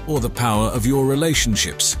mortality, or the power of your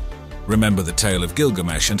relationships, remember the tale of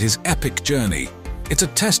Gilgamesh and his epic journey. It's a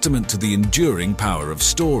testament to the enduring power of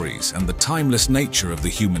stories and the timeless nature of the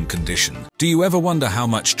human condition. Do you ever wonder how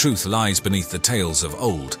much truth lies beneath the tales of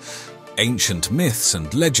old? Ancient myths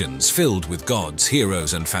and legends filled with gods,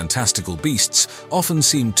 heroes, and fantastical beasts often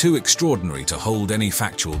seem too extraordinary to hold any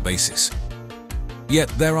factual basis. Yet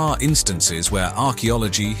there are instances where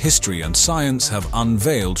archaeology, history, and science have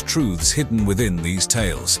unveiled truths hidden within these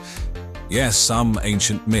tales. Yes, some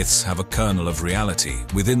ancient myths have a kernel of reality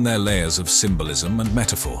within their layers of symbolism and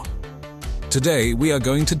metaphor. Today, we are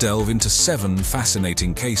going to delve into 7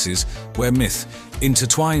 fascinating cases where myth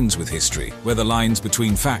intertwines with history, where the lines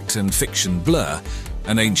between fact and fiction blur,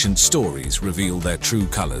 and ancient stories reveal their true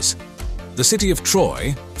colors. The city of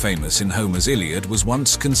Troy, famous in Homer's Iliad, was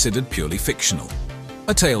once considered purely fictional,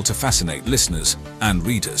 a tale to fascinate listeners and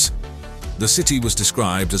readers. The city was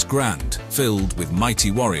described as grand, filled with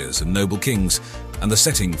mighty warriors and noble kings, and the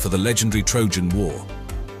setting for the legendary Trojan War.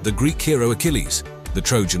 The Greek hero Achilles, the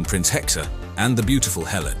Trojan prince Hector, and the beautiful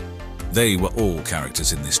Helen. They were all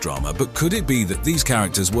characters in this drama, but could it be that these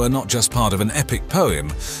characters were not just part of an epic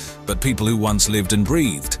poem, but people who once lived and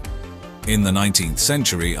breathed? In the 19th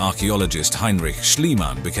century, archaeologist Heinrich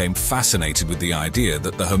Schliemann became fascinated with the idea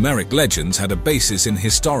that the Homeric legends had a basis in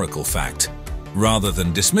historical fact. Rather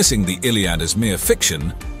than dismissing the Iliad as mere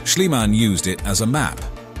fiction, Schliemann used it as a map.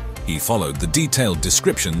 He followed the detailed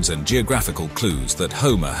descriptions and geographical clues that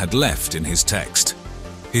Homer had left in his text.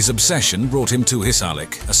 His obsession brought him to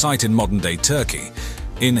Hisarlik, a site in modern-day Turkey.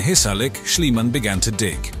 In Hisarlik, Schliemann began to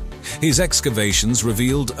dig. His excavations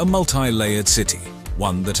revealed a multi-layered city,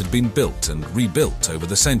 one that had been built and rebuilt over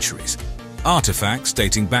the centuries. Artifacts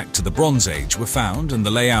dating back to the Bronze Age were found, and the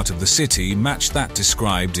layout of the city matched that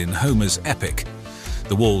described in Homer's epic.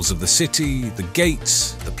 The walls of the city, the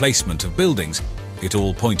gates, the placement of buildings, it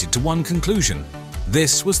all pointed to one conclusion.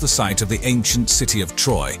 This was the site of the ancient city of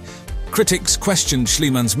Troy. Critics questioned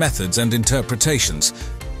Schliemann's methods and interpretations.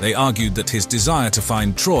 They argued that his desire to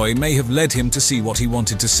find Troy may have led him to see what he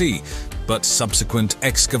wanted to see, but subsequent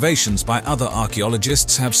excavations by other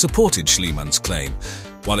archaeologists have supported Schliemann's claim.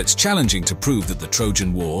 While it's challenging to prove that the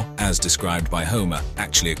Trojan War, as described by Homer,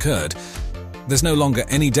 actually occurred, there's no longer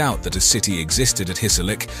any doubt that a city existed at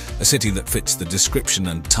Hisarlik, a city that fits the description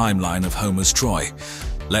and timeline of Homer's Troy.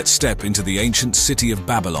 Let's step into the ancient city of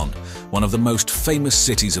Babylon, one of the most famous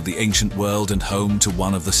cities of the ancient world and home to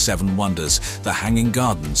one of the 7 wonders, the Hanging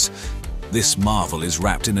Gardens. This marvel is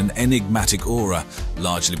wrapped in an enigmatic aura,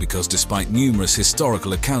 largely because despite numerous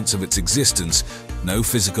historical accounts of its existence, no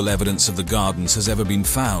physical evidence of the gardens has ever been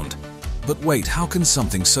found. But wait, how can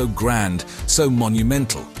something so grand, so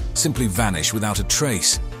monumental, simply vanish without a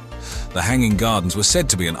trace? The Hanging Gardens were said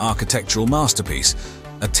to be an architectural masterpiece,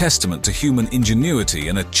 a testament to human ingenuity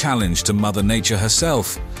and a challenge to Mother Nature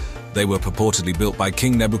herself. They were purportedly built by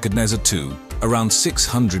King Nebuchadnezzar II, around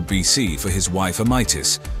 600 BC for his wife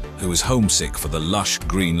Amytis, who was homesick for the lush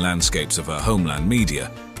green landscapes of her homeland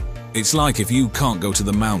Media. It's like if you can't go to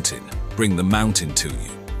the mountain, bring the mountain to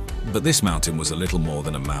you. But this mountain was a little more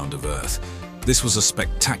than a mound of earth. This was a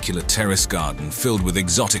spectacular terrace garden filled with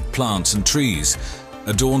exotic plants and trees,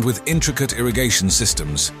 adorned with intricate irrigation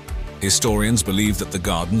systems. Historians believe that the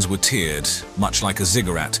gardens were tiered, much like a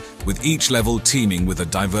ziggurat, with each level teeming with a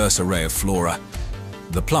diverse array of flora.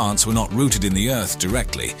 The plants were not rooted in the earth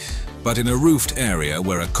directly, but in a roofed area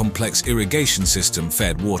where a complex irrigation system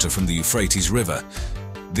fed water from the Euphrates River.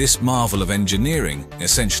 This marvel of engineering,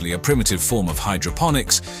 essentially a primitive form of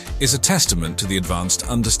hydroponics, is a testament to the advanced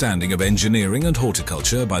understanding of engineering and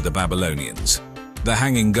horticulture by the Babylonians. The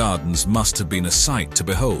hanging gardens must have been a sight to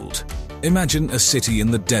behold. Imagine a city in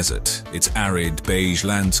the desert, its arid beige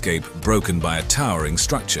landscape broken by a towering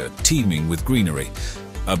structure teeming with greenery.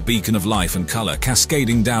 A beacon of life and color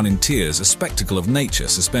cascading down in tiers, a spectacle of nature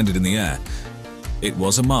suspended in the air. It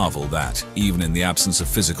was a marvel that, even in the absence of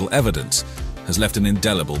physical evidence, has left an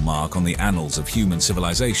indelible mark on the annals of human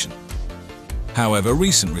civilization. However,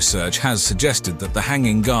 recent research has suggested that the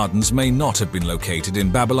Hanging Gardens may not have been located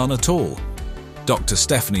in Babylon at all. Dr.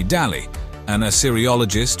 Stephanie Daly, an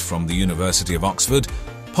Assyriologist from the University of Oxford,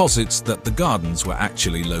 posits that the gardens were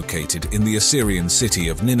actually located in the Assyrian city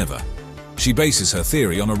of Nineveh. She bases her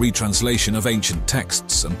theory on a retranslation of ancient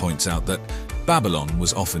texts and points out that Babylon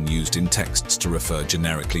was often used in texts to refer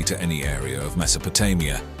generically to any area of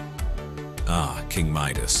Mesopotamia. King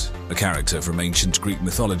Midas, a character from ancient Greek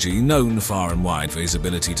mythology known far and wide for his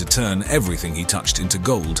ability to turn everything he touched into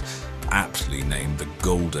gold, aptly named the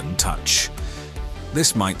Golden Touch.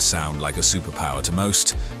 This might sound like a superpower to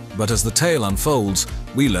most, but as the tale unfolds,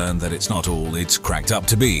 we learn that it's not all it's cracked up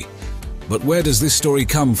to be. But where does this story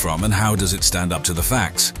come from and how does it stand up to the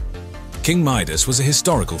facts? King Midas was a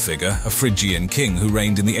historical figure, a Phrygian king who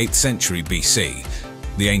reigned in the 8th century BC.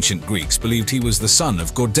 The ancient Greeks believed he was the son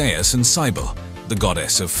of Gordeus and Cybele, the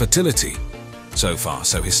goddess of fertility. So far,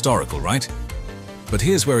 so historical, right? But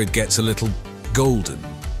here's where it gets a little golden.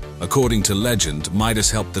 According to legend,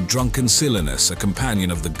 Midas helped the drunken Silenus, a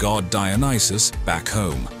companion of the god Dionysus, back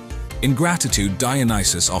home. In gratitude,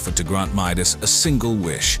 Dionysus offered to grant Midas a single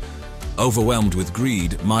wish. Overwhelmed with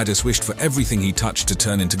greed, Midas wished for everything he touched to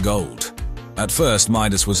turn into gold. At first,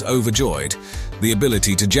 Midas was overjoyed. The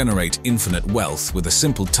ability to generate infinite wealth with a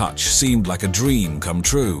simple touch seemed like a dream come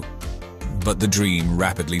true. But the dream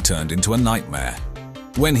rapidly turned into a nightmare.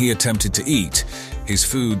 When he attempted to eat, his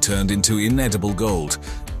food turned into inedible gold.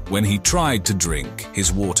 When he tried to drink,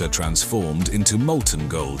 his water transformed into molten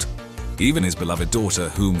gold. Even his beloved daughter,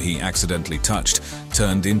 whom he accidentally touched,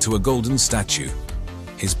 turned into a golden statue.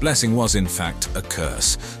 His blessing was, in fact, a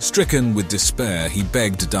curse. Stricken with despair, he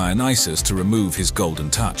begged Dionysus to remove his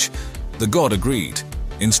golden touch. The god agreed,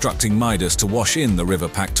 instructing Midas to wash in the river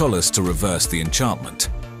Pactolus to reverse the enchantment.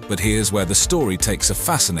 But here's where the story takes a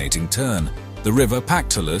fascinating turn. The river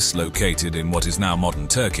Pactolus, located in what is now modern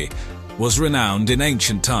Turkey, was renowned in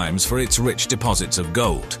ancient times for its rich deposits of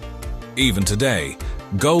gold. Even today,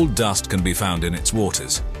 gold dust can be found in its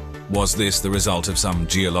waters. Was this the result of some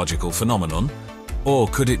geological phenomenon? Or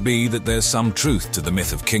could it be that there's some truth to the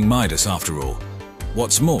myth of King Midas after all?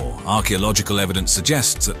 What's more, archaeological evidence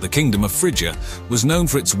suggests that the kingdom of Phrygia was known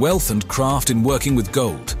for its wealth and craft in working with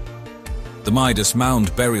gold. The Midas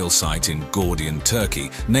Mound burial site in Gordian,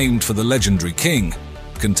 Turkey, named for the legendary king,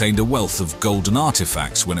 contained a wealth of golden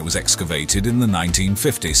artifacts when it was excavated in the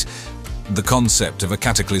 1950s. The concept of a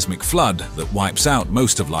cataclysmic flood that wipes out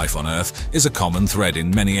most of life on Earth is a common thread in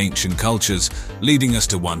many ancient cultures, leading us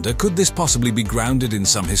to wonder, could this possibly be grounded in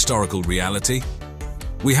some historical reality?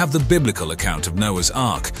 We have the biblical account of Noah's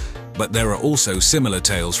Ark, but there are also similar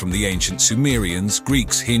tales from the ancient Sumerians,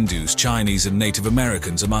 Greeks, Hindus, Chinese, and Native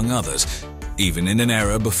Americans, among others. Even in an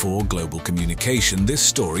era before global communication, this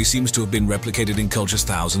story seems to have been replicated in cultures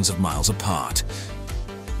thousands of miles apart.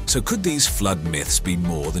 So could these flood myths be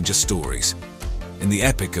more than just stories? In the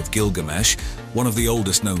Epic of Gilgamesh, one of the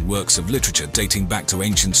oldest known works of literature dating back to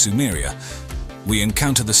ancient Sumeria, we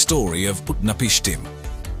encounter the story of Utnapishtim.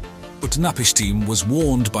 Utnapishtim was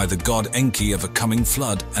warned by the god Enki of a coming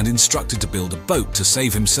flood and instructed to build a boat to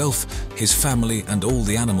save himself, his family, and all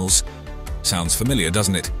the animals. Sounds familiar,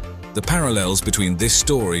 doesn't it? The parallels between this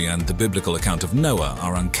story and the biblical account of Noah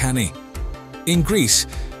are uncanny. In Greece,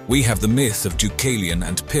 we have the myth of Deucalion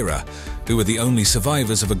and Pyrrha, who were the only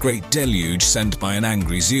survivors of a great deluge sent by an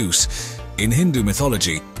angry Zeus. In Hindu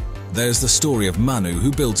mythology, there's the story of Manu,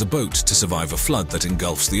 who builds a boat to survive a flood that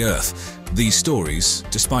engulfs the earth. These stories,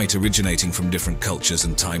 despite originating from different cultures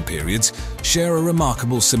and time periods, share a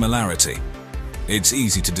remarkable similarity. It's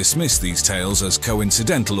easy to dismiss these tales as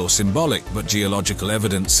coincidental or symbolic, but geological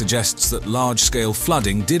evidence suggests that large-scale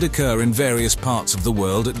flooding did occur in various parts of the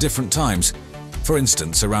world at different times. For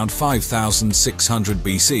instance, around 5600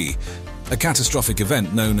 BC, a catastrophic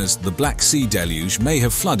event known as the Black Sea Deluge may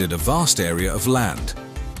have flooded a vast area of land.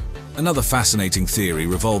 Another fascinating theory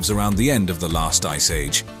revolves around the end of the last ice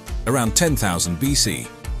age, around 10,000 BC,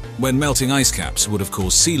 when melting ice caps would have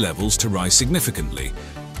caused sea levels to rise significantly,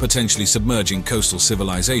 potentially submerging coastal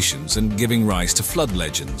civilizations and giving rise to flood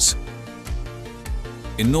legends.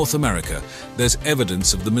 In North America, there's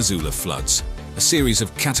evidence of the Missoula floods, a series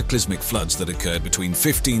of cataclysmic floods that occurred between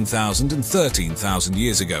 15,000 and 13,000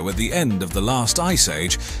 years ago at the end of the last ice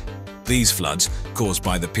age. These floods, caused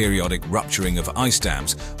by the periodic rupturing of ice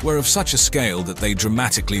dams, were of such a scale that they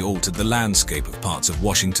dramatically altered the landscape of parts of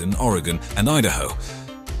Washington, Oregon, and Idaho.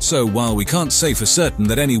 So while we can't say for certain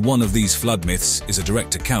that any one of these flood myths is a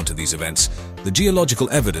direct account of these events, the geological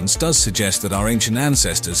evidence does suggest that our ancient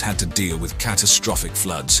ancestors had to deal with catastrophic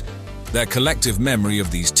floods. Their collective memory of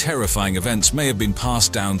these terrifying events may have been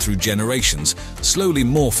passed down through generations, slowly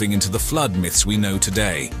morphing into the flood myths we know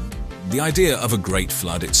today. The idea of a great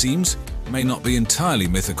flood, it seems, may not be entirely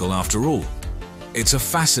mythical after all. It's a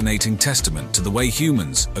fascinating testament to the way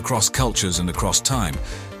humans, across cultures and across time,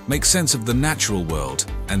 make sense of the natural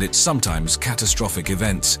world and its sometimes catastrophic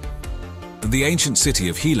events. The ancient city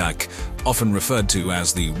of Helak, often referred to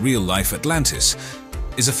as the real-life Atlantis,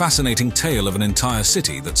 is a fascinating tale of an entire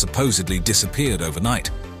city that supposedly disappeared overnight.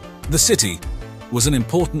 The city was an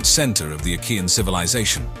important center of the Achaean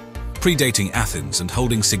civilization, predating Athens and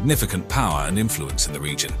holding significant power and influence in the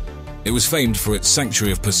region. It was famed for its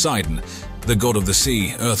sanctuary of Poseidon, the god of the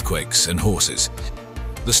sea, earthquakes, and horses.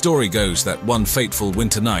 The story goes that one fateful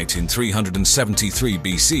winter night in 373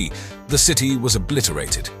 BC, the city was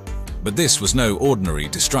obliterated. But this was no ordinary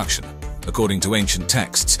destruction. According to ancient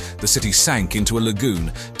texts, the city sank into a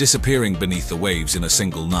lagoon, disappearing beneath the waves in a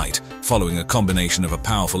single night, following a combination of a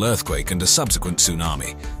powerful earthquake and a subsequent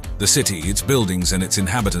tsunami. The city, its buildings, and its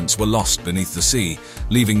inhabitants were lost beneath the sea,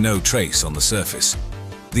 leaving no trace on the surface.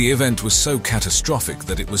 The event was so catastrophic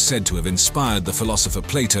that it was said to have inspired the philosopher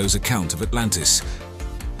Plato's account of Atlantis.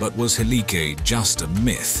 But was Helike just a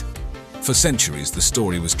myth? For centuries, the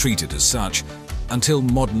story was treated as such, until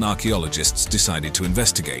modern archaeologists decided to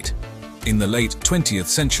investigate. In the late 20th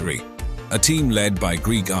century, a team led by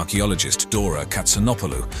Greek archaeologist Dora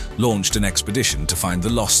Katsonopoulou launched an expedition to find the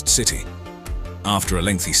lost city. After a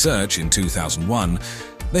lengthy search in 2001,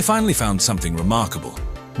 they finally found something remarkable: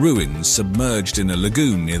 ruins submerged in a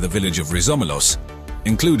lagoon near the village of Rizomelos,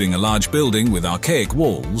 including a large building with archaic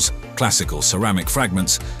walls, classical ceramic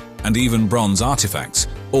fragments, and even bronze artifacts,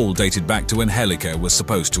 all dated back to when Helike was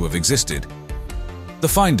supposed to have existed. The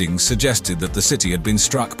findings suggested that the city had been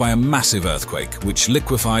struck by a massive earthquake which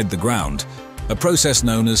liquefied the ground, a process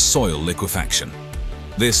known as soil liquefaction.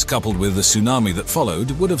 This, coupled with the tsunami that followed,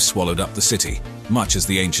 would have swallowed up the city, much as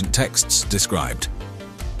the ancient texts described.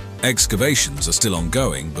 Excavations are still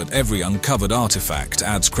ongoing, but every uncovered artifact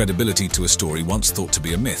adds credibility to a story once thought to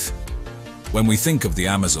be a myth. When we think of the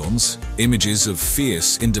Amazons, images of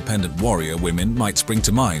fierce, independent warrior women might spring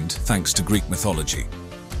to mind thanks to Greek mythology.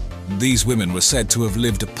 These women were said to have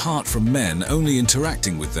lived apart from men, only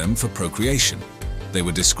interacting with them for procreation. They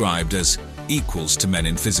were described as equals to men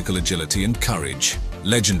in physical agility and courage,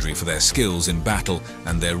 legendary for their skills in battle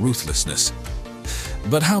and their ruthlessness.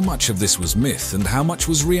 But how much of this was myth and how much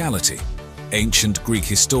was reality? Ancient Greek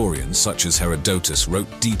historians such as Herodotus wrote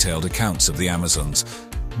detailed accounts of the Amazons,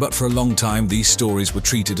 but for a long time these stories were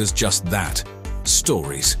treated as just that,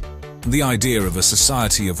 stories. The idea of a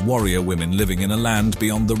society of warrior women living in a land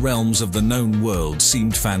beyond the realms of the known world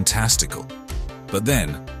seemed fantastical. But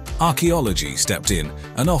then, archaeology stepped in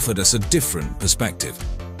and offered us a different perspective.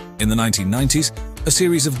 In the 1990s, a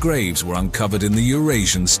series of graves were uncovered in the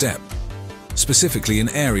Eurasian steppe, specifically in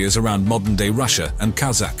areas around modern-day Russia and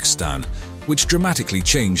Kazakhstan, which dramatically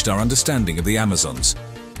changed our understanding of the Amazons.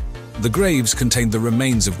 The graves contained the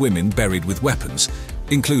remains of women buried with weapons,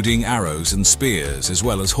 including arrows and spears, as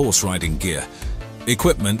well as horse-riding gear,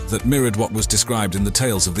 equipment that mirrored what was described in the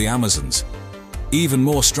tales of the Amazons. Even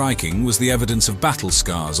more striking was the evidence of battle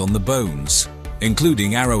scars on the bones,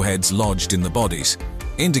 including arrowheads lodged in the bodies,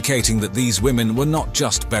 indicating that these women were not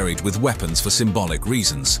just buried with weapons for symbolic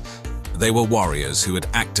reasons. They were warriors who had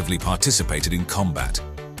actively participated in combat.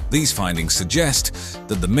 These findings suggest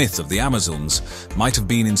that the myth of the Amazons might have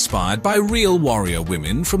been inspired by real warrior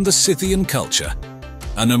women from the Scythian culture,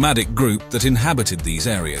 a nomadic group that inhabited these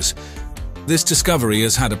areas. This discovery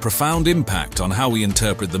has had a profound impact on how we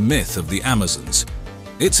interpret the myth of the Amazons.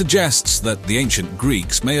 It suggests that the ancient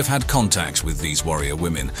Greeks may have had contact with these warrior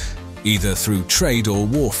women, either through trade or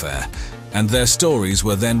warfare, and their stories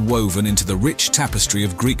were then woven into the rich tapestry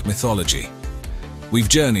of Greek mythology. We've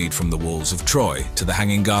journeyed from the walls of Troy to the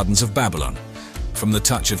hanging gardens of Babylon, from the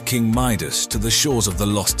touch of King Midas to the shores of the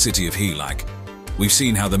lost city of Helag. We've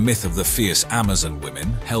seen how the myth of the fierce Amazon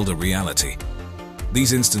women held a reality.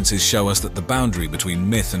 These instances show us that the boundary between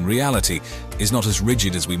myth and reality is not as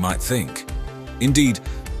rigid as we might think. Indeed,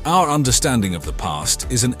 our understanding of the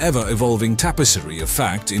past is an ever-evolving tapestry of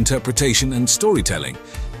fact, interpretation, and storytelling.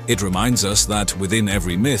 It reminds us that within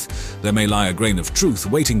every myth, there may lie a grain of truth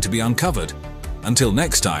waiting to be uncovered. Until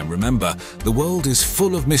next time, remember, the world is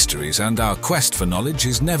full of mysteries and our quest for knowledge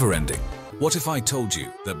is never-ending. What if I told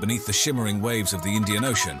you that beneath the shimmering waves of the Indian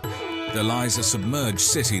Ocean, there lies a submerged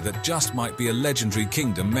city that just might be a legendary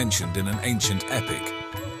kingdom mentioned in an ancient epic?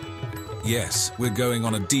 Yes, we're going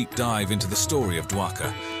on a deep dive into the story of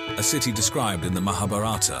Dwarka, a city described in the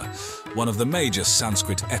Mahabharata, one of the major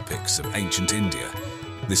Sanskrit epics of ancient India.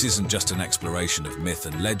 This isn't just an exploration of myth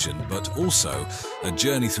and legend, but also a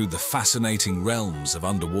journey through the fascinating realms of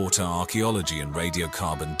underwater archaeology and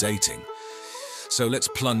radiocarbon dating. So let's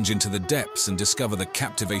plunge into the depths and discover the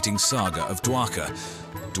captivating saga of Dwarka.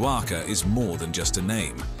 Dwarka is more than just a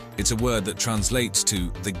name. It's a word that translates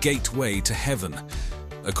to the gateway to heaven.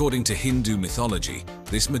 According to Hindu mythology,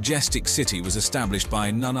 this majestic city was established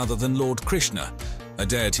by none other than Lord Krishna, a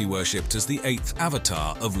deity worshipped as the 8th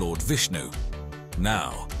avatar of Lord Vishnu.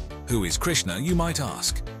 Now, who is Krishna, you might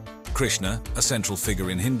ask? Krishna, a central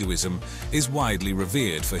figure in Hinduism, is widely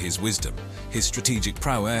revered for his wisdom, his strategic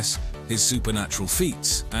prowess, his supernatural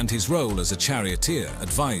feats, and his role as a charioteer,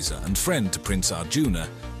 advisor, and friend to Prince Arjuna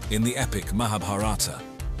in the epic Mahabharata.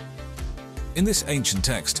 In this ancient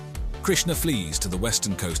text, Krishna flees to the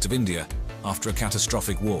western coast of India after a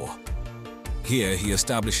catastrophic war. Here he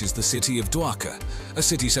establishes the city of Dwarka, a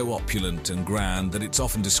city so opulent and grand that it's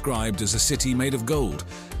often described as a city made of gold.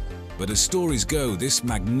 But as stories go, this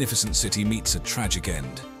magnificent city meets a tragic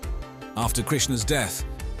end. After Krishna's death,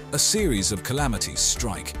 a series of calamities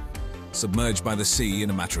strike. Submerged by the sea in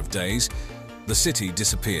a matter of days, the city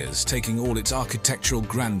disappears, taking all its architectural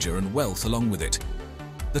grandeur and wealth along with it.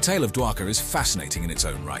 The tale of Dwarka is fascinating in its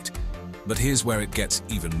own right, but here's where it gets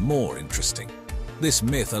even more interesting. This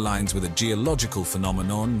myth aligns with a geological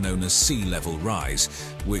phenomenon known as sea level rise,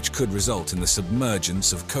 which could result in the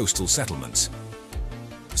submergence of coastal settlements.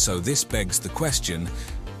 So this begs the question,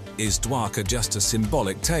 is Dwarka just a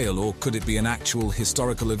symbolic tale, or could it be an actual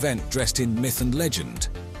historical event dressed in myth and legend?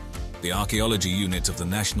 The archaeology unit of the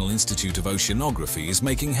National Institute of Oceanography is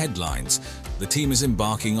making headlines. The team is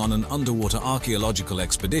embarking on an underwater archaeological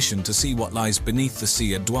expedition to see what lies beneath the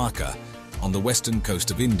sea at Dwarka, on the western coast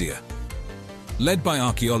of India. Led by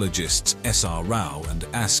archaeologists S.R. Rao and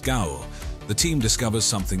S. Gaur, the team discovers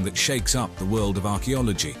something that shakes up the world of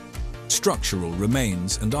archaeology. Structural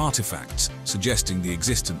remains and artifacts suggesting the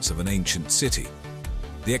existence of an ancient city.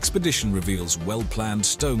 The expedition reveals well-planned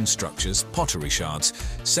stone structures, pottery shards,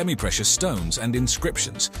 semi-precious stones, and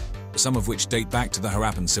inscriptions, some of which date back to the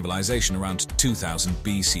Harappan civilization around 2000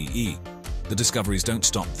 BCE. The discoveries don't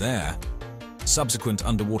stop there. Subsequent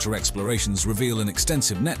underwater explorations reveal an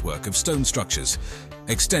extensive network of stone structures,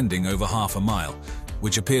 extending over half a mile,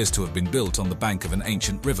 which appears to have been built on the bank of an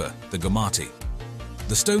ancient river, the Gomati.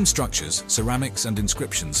 The stone structures, ceramics, and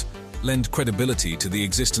inscriptions lend credibility to the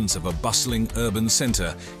existence of a bustling urban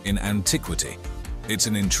center in antiquity. It's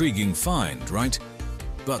an intriguing find, right?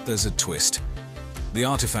 But there's a twist. The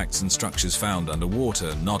artifacts and structures found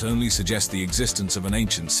underwater not only suggest the existence of an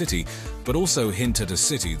ancient city, but also hint at a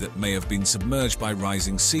city that may have been submerged by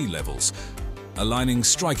rising sea levels, aligning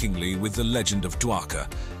strikingly with the legend of Dwarka.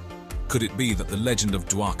 Could it be that the legend of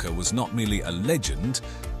Dwarka was not merely a legend,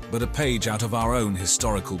 but a page out of our own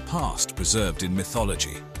historical past preserved in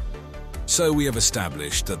mythology? So we have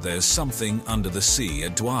established that there's something under the sea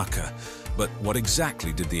at Dwarka, but what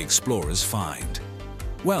exactly did the explorers find?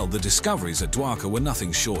 Well, the discoveries at Dwarka were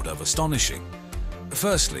nothing short of astonishing.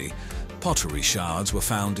 Firstly, pottery shards were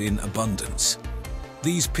found in abundance.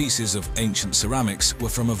 These pieces of ancient ceramics were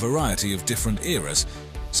from a variety of different eras,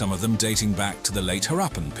 some of them dating back to the late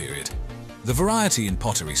Harappan period. The variety in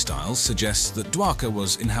pottery styles suggests that Dwarka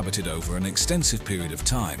was inhabited over an extensive period of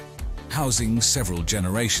time, housing several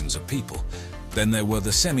generations of people. Then there were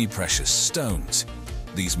the semi-precious stones.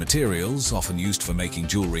 These materials, often used for making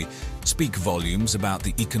jewelry, speak volumes about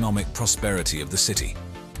the economic prosperity of the city.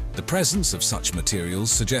 The presence of such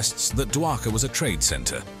materials suggests that Dwarka was a trade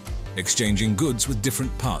center, exchanging goods with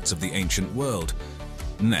different parts of the ancient world.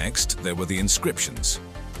 Next, there were the inscriptions.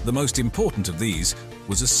 The most important of these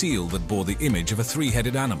was a seal that bore the image of a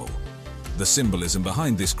three-headed animal. The symbolism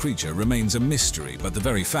behind this creature remains a mystery, but the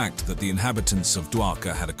very fact that the inhabitants of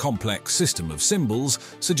Dwarka had a complex system of symbols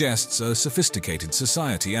suggests a sophisticated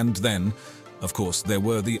society. And then, of course, there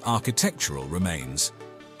were the architectural remains.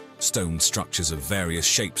 Stone structures of various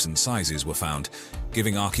shapes and sizes were found,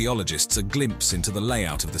 giving archaeologists a glimpse into the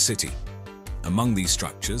layout of the city. Among these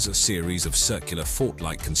structures, a series of circular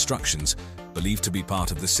fort-like constructions, believed to be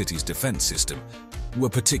part of the city's defense system, were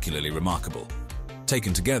particularly remarkable.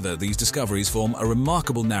 Taken together, these discoveries form a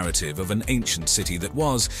remarkable narrative of an ancient city that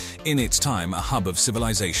was, in its time, a hub of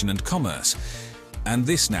civilization and commerce. And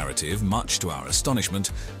this narrative, much to our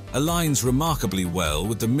astonishment, aligns remarkably well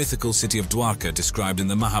with the mythical city of Dwarka described in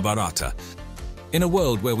the Mahabharata. In a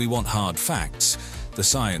world where we want hard facts, the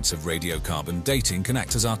science of radiocarbon dating can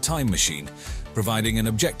act as our time machine, providing an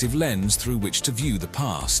objective lens through which to view the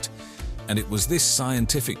past. And it was this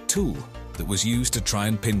scientific tool that was used to try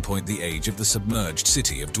and pinpoint the age of the submerged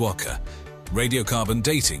city of Dwarka. Radiocarbon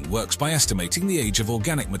dating works by estimating the age of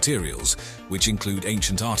organic materials, which include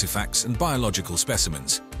ancient artifacts and biological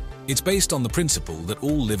specimens. It's based on the principle that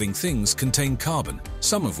all living things contain carbon,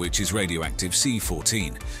 some of which is radioactive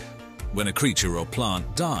C14. When a creature or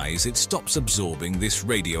plant dies, it stops absorbing this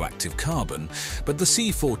radioactive carbon, but the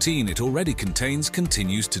C14 it already contains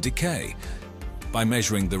continues to decay. By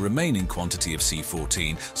measuring the remaining quantity of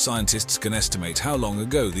C14, scientists can estimate how long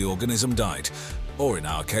ago the organism died, or in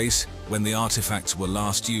our case, when the artifacts were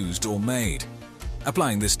last used or made.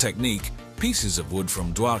 Applying this technique, pieces of wood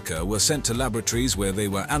from Dwarka were sent to laboratories where they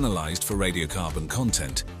were analyzed for radiocarbon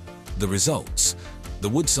content. The results: the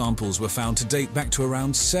wood samples were found to date back to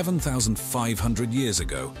around 7,500 years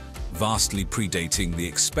ago, vastly predating the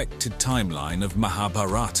expected timeline of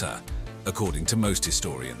Mahabharata, according to most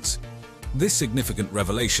historians. This significant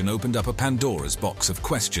revelation opened up a Pandora's box of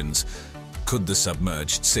questions. Could the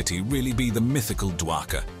submerged city really be the mythical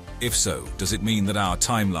Dwarka? If so, does it mean that our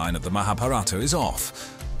timeline of the Mahabharata is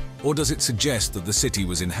off? Or does it suggest that the city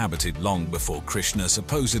was inhabited long before Krishna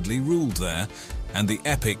supposedly ruled there, and the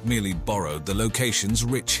epic merely borrowed the location's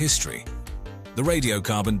rich history? The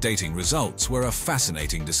radiocarbon dating results were a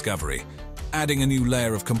fascinating discovery, adding a new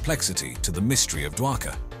layer of complexity to the mystery of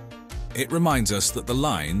Dwarka. It reminds us that the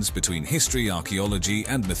lines between history, archaeology,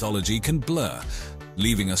 and mythology can blur,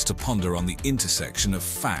 leaving us to ponder on the intersection of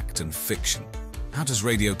fact and fiction. How does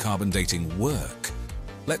radiocarbon dating work?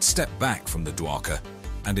 Let's step back from the Dwarka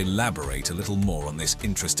and elaborate a little more on this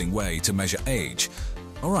interesting way to measure age.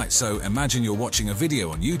 Alright, so imagine you're watching a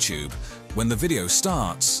video on YouTube. When the video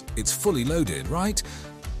starts, it's fully loaded, right?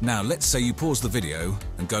 Now let's say you pause the video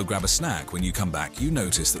and go grab a snack. When you come back, you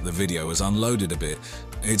notice that the video has unloaded a bit.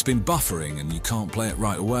 It's been buffering and you can't play it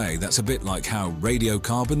right away. That's a bit like how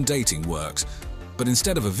radiocarbon dating works. But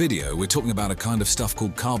instead of a video, we're talking about a kind of stuff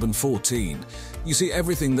called carbon-14. You see,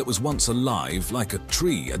 everything that was once alive, like a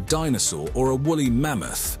tree, a dinosaur, or a woolly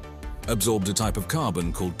mammoth, absorbed a type of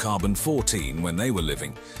carbon called carbon-14 when they were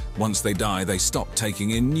living. Once they die, they stop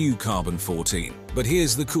taking in new carbon-14. But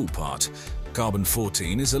here's the cool part.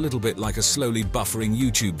 Carbon-14 is a little bit like a slowly buffering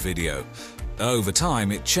YouTube video. Over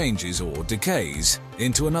time, it changes or decays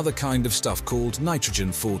into another kind of stuff called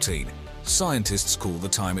nitrogen-14. Scientists call the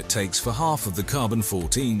time it takes for half of the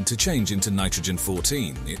carbon-14 to change into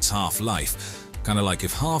nitrogen-14 its half-life. Kind of like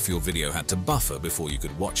if half your video had to buffer before you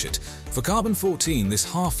could watch it. For carbon-14, this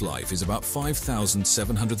half-life is about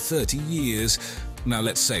 5,730 years. Now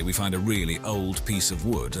let's say we find a really old piece of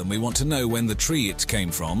wood and we want to know when the tree it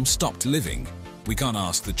came from stopped living. We can't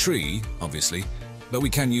ask the tree, obviously, but we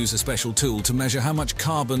can use a special tool to measure how much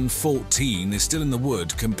carbon-14 is still in the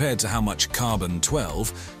wood compared to how much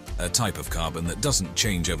carbon-12, a type of carbon that doesn't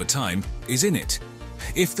change over time, is in it.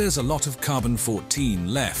 If there's a lot of carbon-14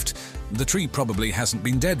 left, the tree probably hasn't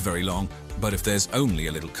been dead very long, but if there's only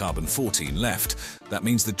a little carbon-14 left, that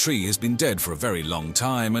means the tree has been dead for a very long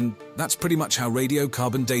time, and that's pretty much how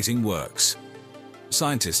radiocarbon dating works.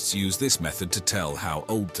 Scientists use this method to tell how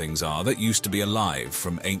old things are that used to be alive,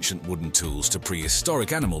 from ancient wooden tools to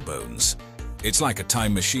prehistoric animal bones. It's like a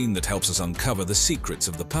time machine that helps us uncover the secrets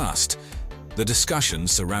of the past. The discussion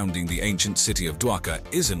surrounding the ancient city of Dwarka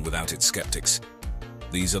isn't without its skeptics.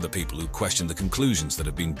 These are the people who question the conclusions that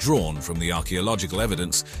have been drawn from the archaeological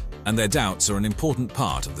evidence, and their doubts are an important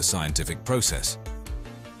part of the scientific process.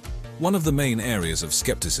 One of the main areas of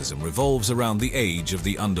skepticism revolves around the age of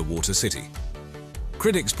the underwater city.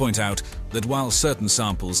 Critics point out that while certain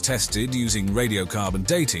samples tested using radiocarbon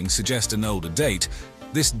dating suggest an older date,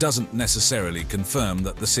 this doesn't necessarily confirm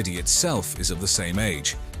that the city itself is of the same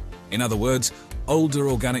age. In other words, older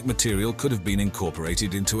organic material could have been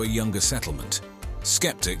incorporated into a younger settlement.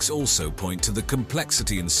 Skeptics also point to the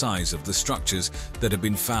complexity and size of the structures that have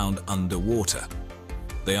been found underwater.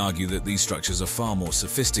 They argue that these structures are far more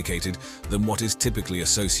sophisticated than what is typically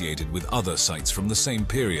associated with other sites from the same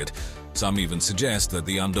period. Some even suggest that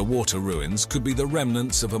the underwater ruins could be the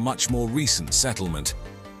remnants of a much more recent settlement,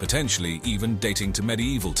 potentially even dating to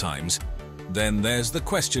medieval times. Then there's the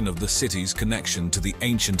question of the city's connection to the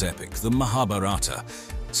ancient epic, the Mahabharata.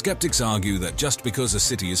 Skeptics argue that just because a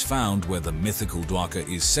city is found where the mythical Dwarka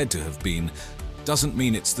is said to have been, doesn't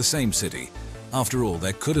mean it's the same city. After all,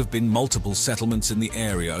 there could have been multiple settlements in the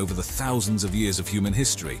area over the thousands of years of human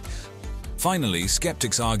history. Finally,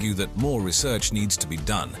 skeptics argue that more research needs to be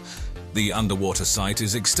done. The underwater site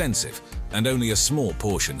is extensive, and only a small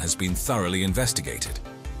portion has been thoroughly investigated.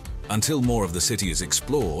 Until more of the city is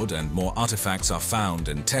explored and more artifacts are found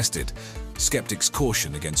and tested, skeptics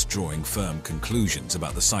caution against drawing firm conclusions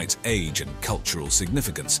about the site's age and cultural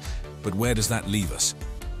significance. But where does that leave us?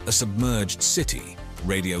 A submerged city,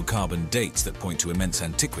 radiocarbon dates that point to immense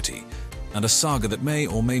antiquity, and a saga that may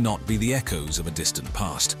or may not be the echoes of a distant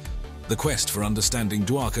past. The quest for understanding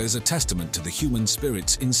Dwarka is a testament to the human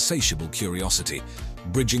spirit's insatiable curiosity,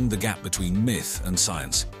 bridging the gap between myth and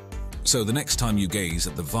science. So the next time you gaze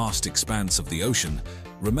at the vast expanse of the ocean,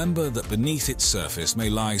 remember that beneath its surface may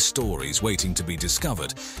lie stories waiting to be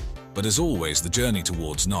discovered. But as always, the journey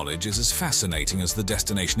towards knowledge is as fascinating as the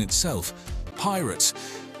destination itself. Pirates,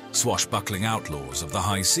 swashbuckling outlaws of the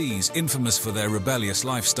high seas, infamous for their rebellious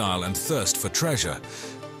lifestyle and thirst for treasure.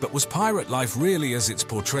 But was pirate life really as it's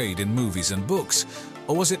portrayed in movies and books?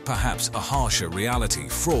 Or was it perhaps a harsher reality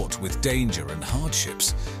fraught with danger and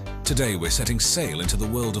hardships? Today we're setting sail into the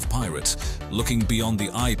world of pirates, looking beyond the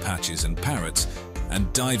eye patches and parrots,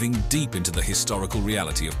 and diving deep into the historical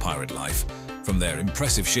reality of pirate life, from their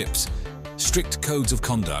impressive ships, strict codes of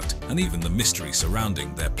conduct, and even the mystery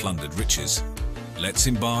surrounding their plundered riches. Let's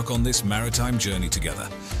embark on this maritime journey together.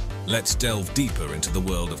 Let's delve deeper into the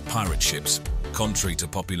world of pirate ships. Contrary to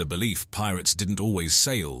popular belief, pirates didn't always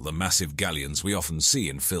sail the massive galleons we often see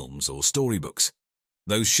in films or storybooks.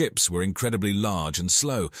 Those ships were incredibly large and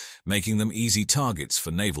slow, making them easy targets for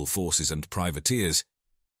naval forces and privateers.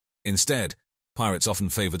 Instead, pirates often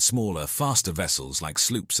favored smaller, faster vessels like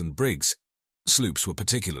sloops and brigs. Sloops were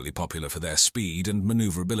particularly popular for their speed and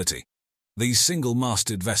maneuverability. These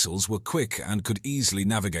single-masted vessels were quick and could easily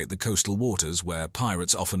navigate the coastal waters where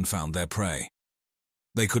pirates often found their prey.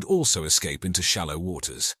 They could also escape into shallow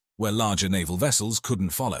waters, where larger naval vessels couldn't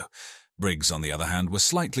follow. Brigs, on the other hand, were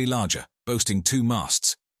slightly larger, boasting 2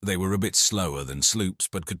 masts. They were a bit slower than sloops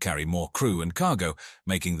but could carry more crew and cargo,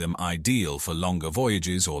 making them ideal for longer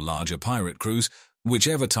voyages or larger pirate crews.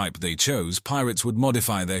 Whichever type they chose, pirates would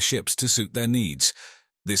modify their ships to suit their needs.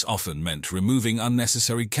 This often meant removing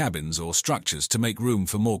unnecessary cabins or structures to make room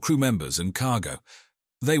for more crew members and cargo.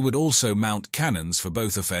 They would also mount cannons for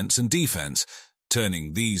both offense and defense,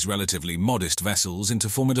 turning these relatively modest vessels into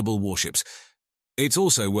formidable warships. It's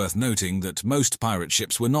also worth noting that most pirate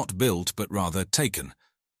ships were not built but rather taken.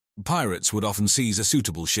 Pirates would often seize a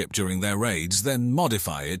suitable ship during their raids, then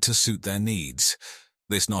modify it to suit their needs.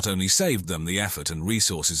 This not only saved them the effort and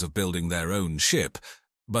resources of building their own ship,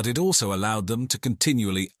 but it also allowed them to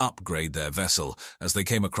continually upgrade their vessel as they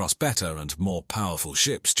came across better and more powerful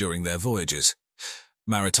ships during their voyages.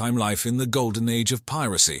 Maritime life in the golden age of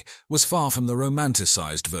piracy was far from the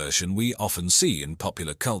romanticized version we often see in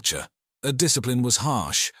popular culture. Discipline was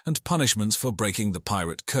harsh, and punishments for breaking the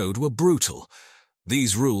pirate code were brutal.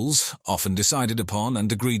 These rules, often decided upon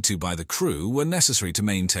and agreed to by the crew, were necessary to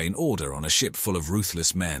maintain order on a ship full of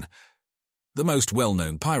ruthless men. The most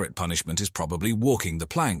well-known pirate punishment is probably walking the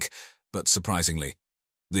plank, but surprisingly,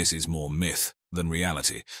 this is more myth than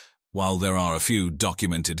reality. While there are a few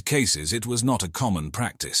documented cases, it was not a common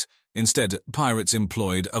practice. Instead, pirates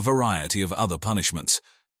employed a variety of other punishments.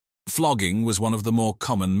 Flogging was one of the more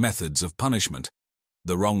common methods of punishment.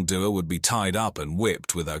 The wrongdoer would be tied up and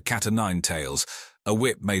whipped with a cat-o'-nine-tails, a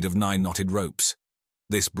whip made of 9 knotted ropes.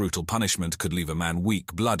 This brutal punishment could leave a man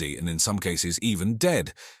weak, bloody, and in some cases even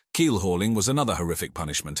dead. Keel-hauling was another horrific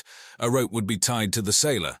punishment. A rope would be tied to the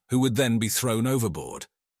sailor, who would then be thrown overboard.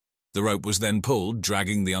 The rope was then pulled,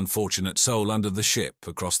 dragging the unfortunate soul under the ship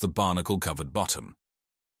across the barnacle-covered bottom.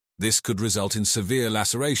 This could result in severe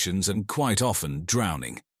lacerations and quite often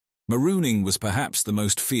drowning. Marooning was perhaps the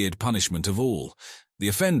most feared punishment of all. The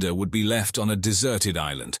offender would be left on a deserted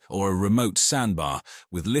island or a remote sandbar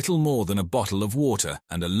with little more than a bottle of water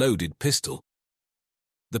and a loaded pistol.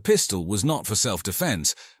 The pistol was not for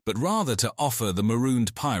self-defense, but rather to offer the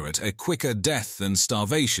marooned pirate a quicker death than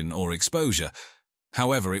starvation or exposure.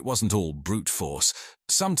 However, it wasn't all brute force.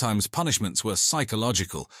 Sometimes punishments were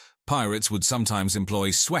psychological. Pirates would sometimes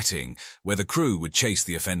employ sweating, where the crew would chase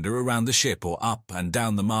the offender around the ship or up and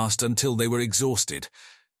down the mast until they were exhausted.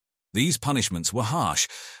 These punishments were harsh,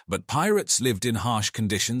 but pirates lived in harsh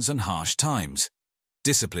conditions and harsh times.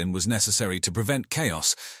 Discipline was necessary to prevent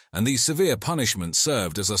chaos, and these severe punishments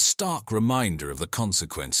served as a stark reminder of the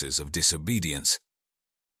consequences of disobedience.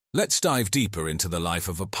 Let's dive deeper into the life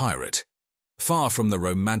of a pirate. Far from the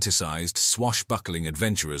romanticized, swashbuckling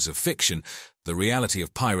adventurers of fiction, the reality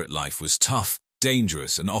of pirate life was tough,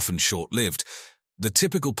 dangerous, and often short-lived. The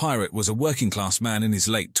typical pirate was a working-class man in his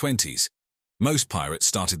late 20s. Most pirates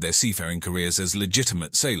started their seafaring careers as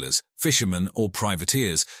legitimate sailors, fishermen, or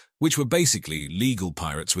privateers, which were basically legal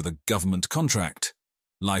pirates with a government contract.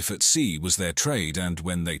 Life at sea was their trade, and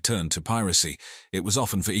when they turned to piracy, it was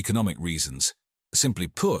often for economic reasons. Simply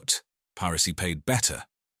put, piracy paid better.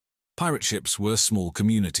 Pirate ships were small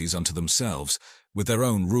communities unto themselves, with their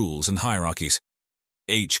own rules and hierarchies.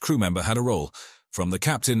 Each crew member had a role, from the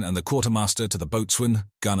captain and the quartermaster to the boatswain,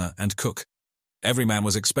 gunner, and cook. Every man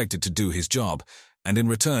was expected to do his job, and in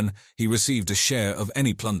return, he received a share of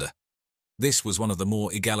any plunder. This was one of the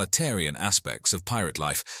more egalitarian aspects of pirate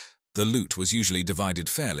life. The loot was usually divided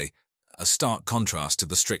fairly, a stark contrast to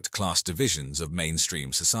the strict class divisions of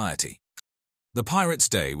mainstream society. The pirate's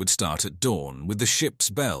day would start at dawn, with the ship's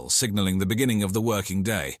bell signaling the beginning of the working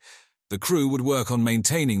day. The crew would work on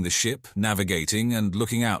maintaining the ship, navigating, and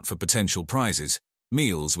looking out for potential prizes.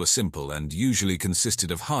 Meals were simple and usually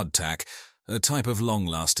consisted of hardtack, a type of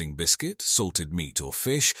long-lasting biscuit, salted meat or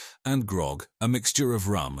fish, and grog, a mixture of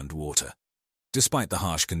rum and water. Despite the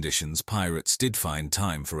harsh conditions, pirates did find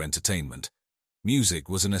time for entertainment. Music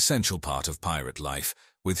was an essential part of pirate life,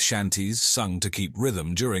 with shanties sung to keep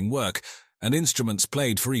rhythm during work, and instruments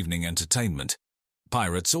played for evening entertainment.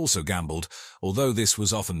 Pirates also gambled, although this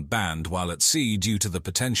was often banned while at sea due to the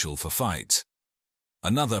potential for fights.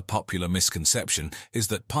 Another popular misconception is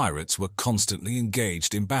that pirates were constantly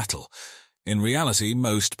engaged in battle. In reality,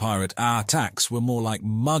 most pirate attacks were more like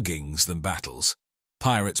muggings than battles.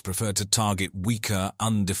 Pirates preferred to target weaker,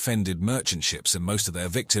 undefended merchant ships, and most of their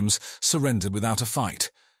victims surrendered without a fight.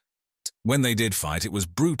 When they did fight, it was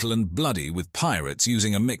brutal and bloody, with pirates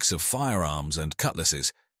using a mix of firearms and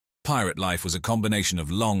cutlasses. Pirate life was a combination of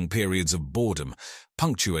long periods of boredom,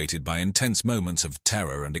 punctuated by intense moments of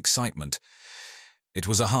terror and excitement. It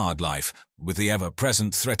was a hard life, with the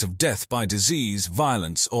ever-present threat of death by disease,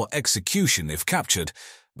 violence, or execution if captured,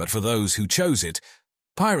 but for those who chose it,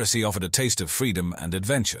 piracy offered a taste of freedom and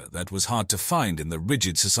adventure that was hard to find in the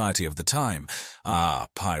rigid society of the time. Ah,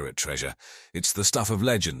 pirate treasure. It's the stuff of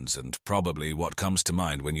legends, and probably what comes to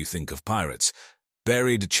mind when you think of pirates.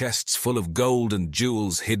 Buried chests full of gold and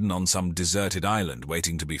jewels hidden on some deserted island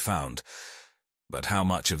waiting to be found. But how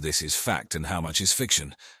much of this is fact and how much is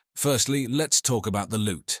fiction? Firstly, let's talk about the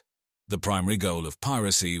loot. The primary goal of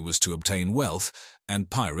piracy was to obtain wealth, and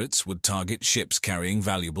pirates would target ships carrying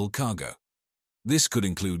valuable cargo. This could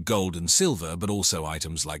include gold and silver, but also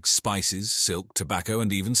items like spices, silk, tobacco,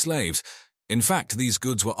 and even slaves. In fact, these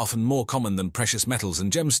goods were often more common than precious metals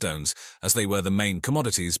and gemstones, as they were the main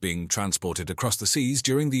commodities being transported across the seas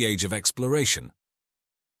during the Age of Exploration.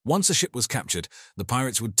 Once a ship was captured, the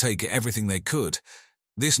pirates would take everything they could.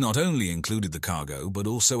 This not only included the cargo, but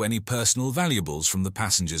also any personal valuables from the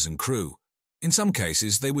passengers and crew. In some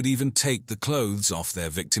cases, they would even take the clothes off their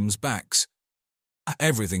victims' backs.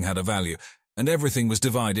 Everything had a value, and everything was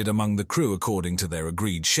divided among the crew according to their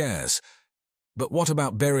agreed shares. But what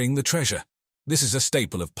about burying the treasure? This is a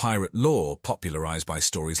staple of pirate lore popularized by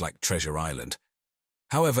stories like Treasure Island.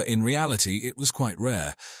 However, in reality, it was quite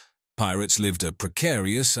rare. Pirates lived a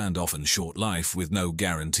precarious and often short life with no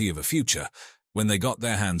guarantee of a future. When they got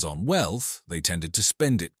their hands on wealth, they tended to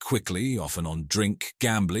spend it quickly, often on drink,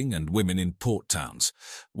 gambling, and women in port towns.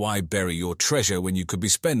 Why bury your treasure when you could be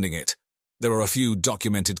spending it? There are a few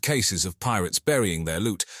documented cases of pirates burying their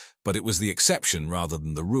loot, but it was the exception rather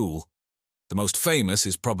than the rule. The most famous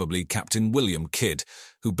is probably Captain William Kidd,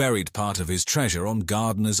 who buried part of his treasure on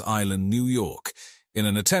Gardiner's Island, New York, in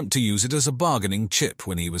an attempt to use it as a bargaining chip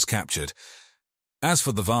when he was captured. As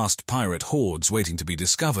for the vast pirate hordes waiting to be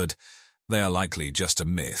discovered, they are likely just a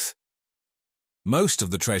myth. Most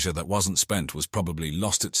of the treasure that wasn't spent was probably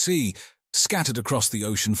lost at sea, scattered across the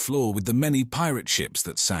ocean floor with the many pirate ships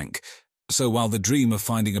that sank. So while the dream of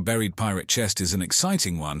finding a buried pirate chest is an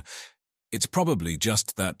exciting one, it's probably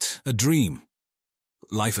just that, a dream.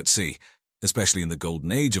 Life at sea, especially in the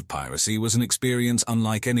golden age of piracy, was an experience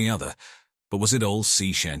unlike any other. But was it all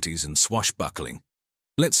sea shanties and swashbuckling?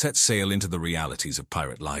 Let's set sail into the realities of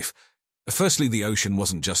pirate life. Firstly, the ocean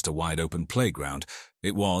wasn't just a wide-open playground.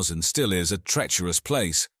 It was, and still is, a treacherous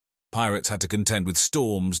place. Pirates had to contend with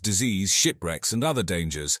storms, disease, shipwrecks, and other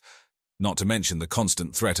dangers. Not to mention the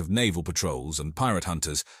constant threat of naval patrols and pirate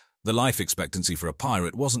hunters. The life expectancy for a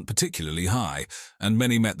pirate wasn't particularly high, and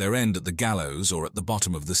many met their end at the gallows or at the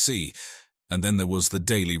bottom of the sea. And then there was the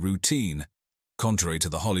daily routine. Contrary to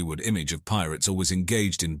the Hollywood image of pirates always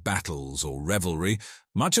engaged in battles or revelry,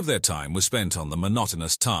 much of their time was spent on the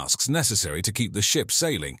monotonous tasks necessary to keep the ship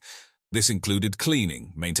sailing. This included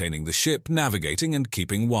cleaning, maintaining the ship, navigating, and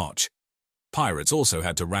keeping watch. Pirates also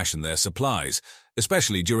had to ration their supplies,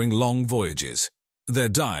 especially during long voyages. Their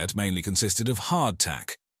diet mainly consisted of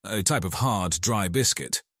hardtack, a type of hard, dry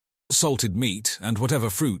biscuit, salted meat, and whatever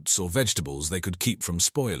fruits or vegetables they could keep from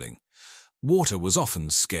spoiling. Water was often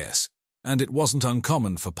scarce, and it wasn't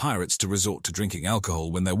uncommon for pirates to resort to drinking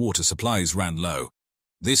alcohol when their water supplies ran low.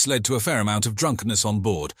 This led to a fair amount of drunkenness on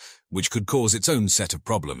board, which could cause its own set of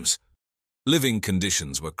problems. Living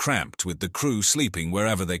conditions were cramped, with the crew sleeping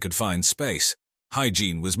wherever they could find space.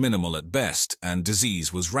 Hygiene was minimal at best, and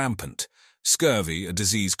disease was rampant. Scurvy, a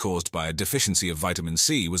disease caused by a deficiency of vitamin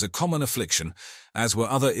C, was a common affliction, as were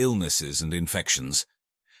other illnesses and infections.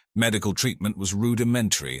 Medical treatment was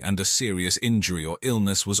rudimentary, and a serious injury or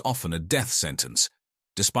illness was often a death sentence.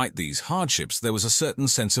 Despite these hardships, there was a certain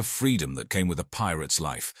sense of freedom that came with a pirate's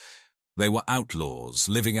life. They were outlaws,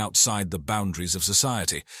 living outside the boundaries of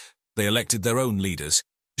society. They elected their own leaders,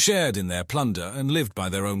 shared in their plunder, and lived by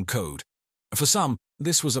their own code. For some,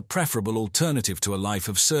 this was a preferable alternative to a life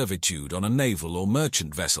of servitude on a naval or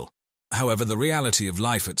merchant vessel. However, the reality of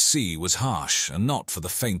life at sea was harsh and not for the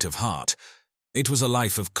faint of heart. It was a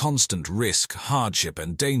life of constant risk, hardship,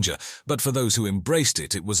 and danger, but for those who embraced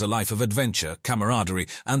it, it was a life of adventure, camaraderie,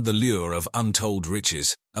 and the lure of untold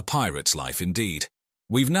riches. A pirate's life indeed.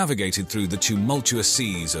 We've navigated through the tumultuous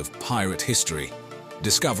seas of pirate history,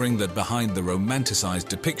 discovering that behind the romanticized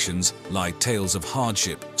depictions lie tales of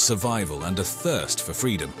hardship, survival, and a thirst for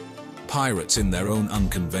freedom. Pirates, in their own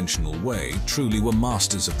unconventional way, truly were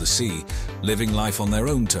masters of the sea, living life on their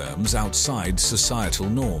own terms outside societal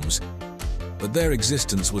norms. But their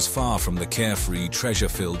existence was far from the carefree,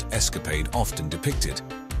 treasure-filled escapade often depicted.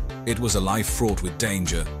 It was a life fraught with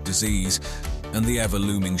danger, disease, and the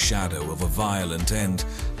ever-looming shadow of a violent end.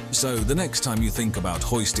 So the next time you think about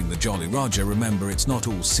hoisting the Jolly Roger, remember it's not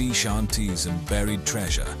all sea shanties and buried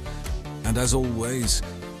treasure. And as always,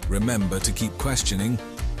 remember to keep questioning.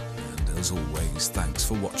 And as always, thanks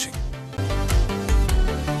for watching.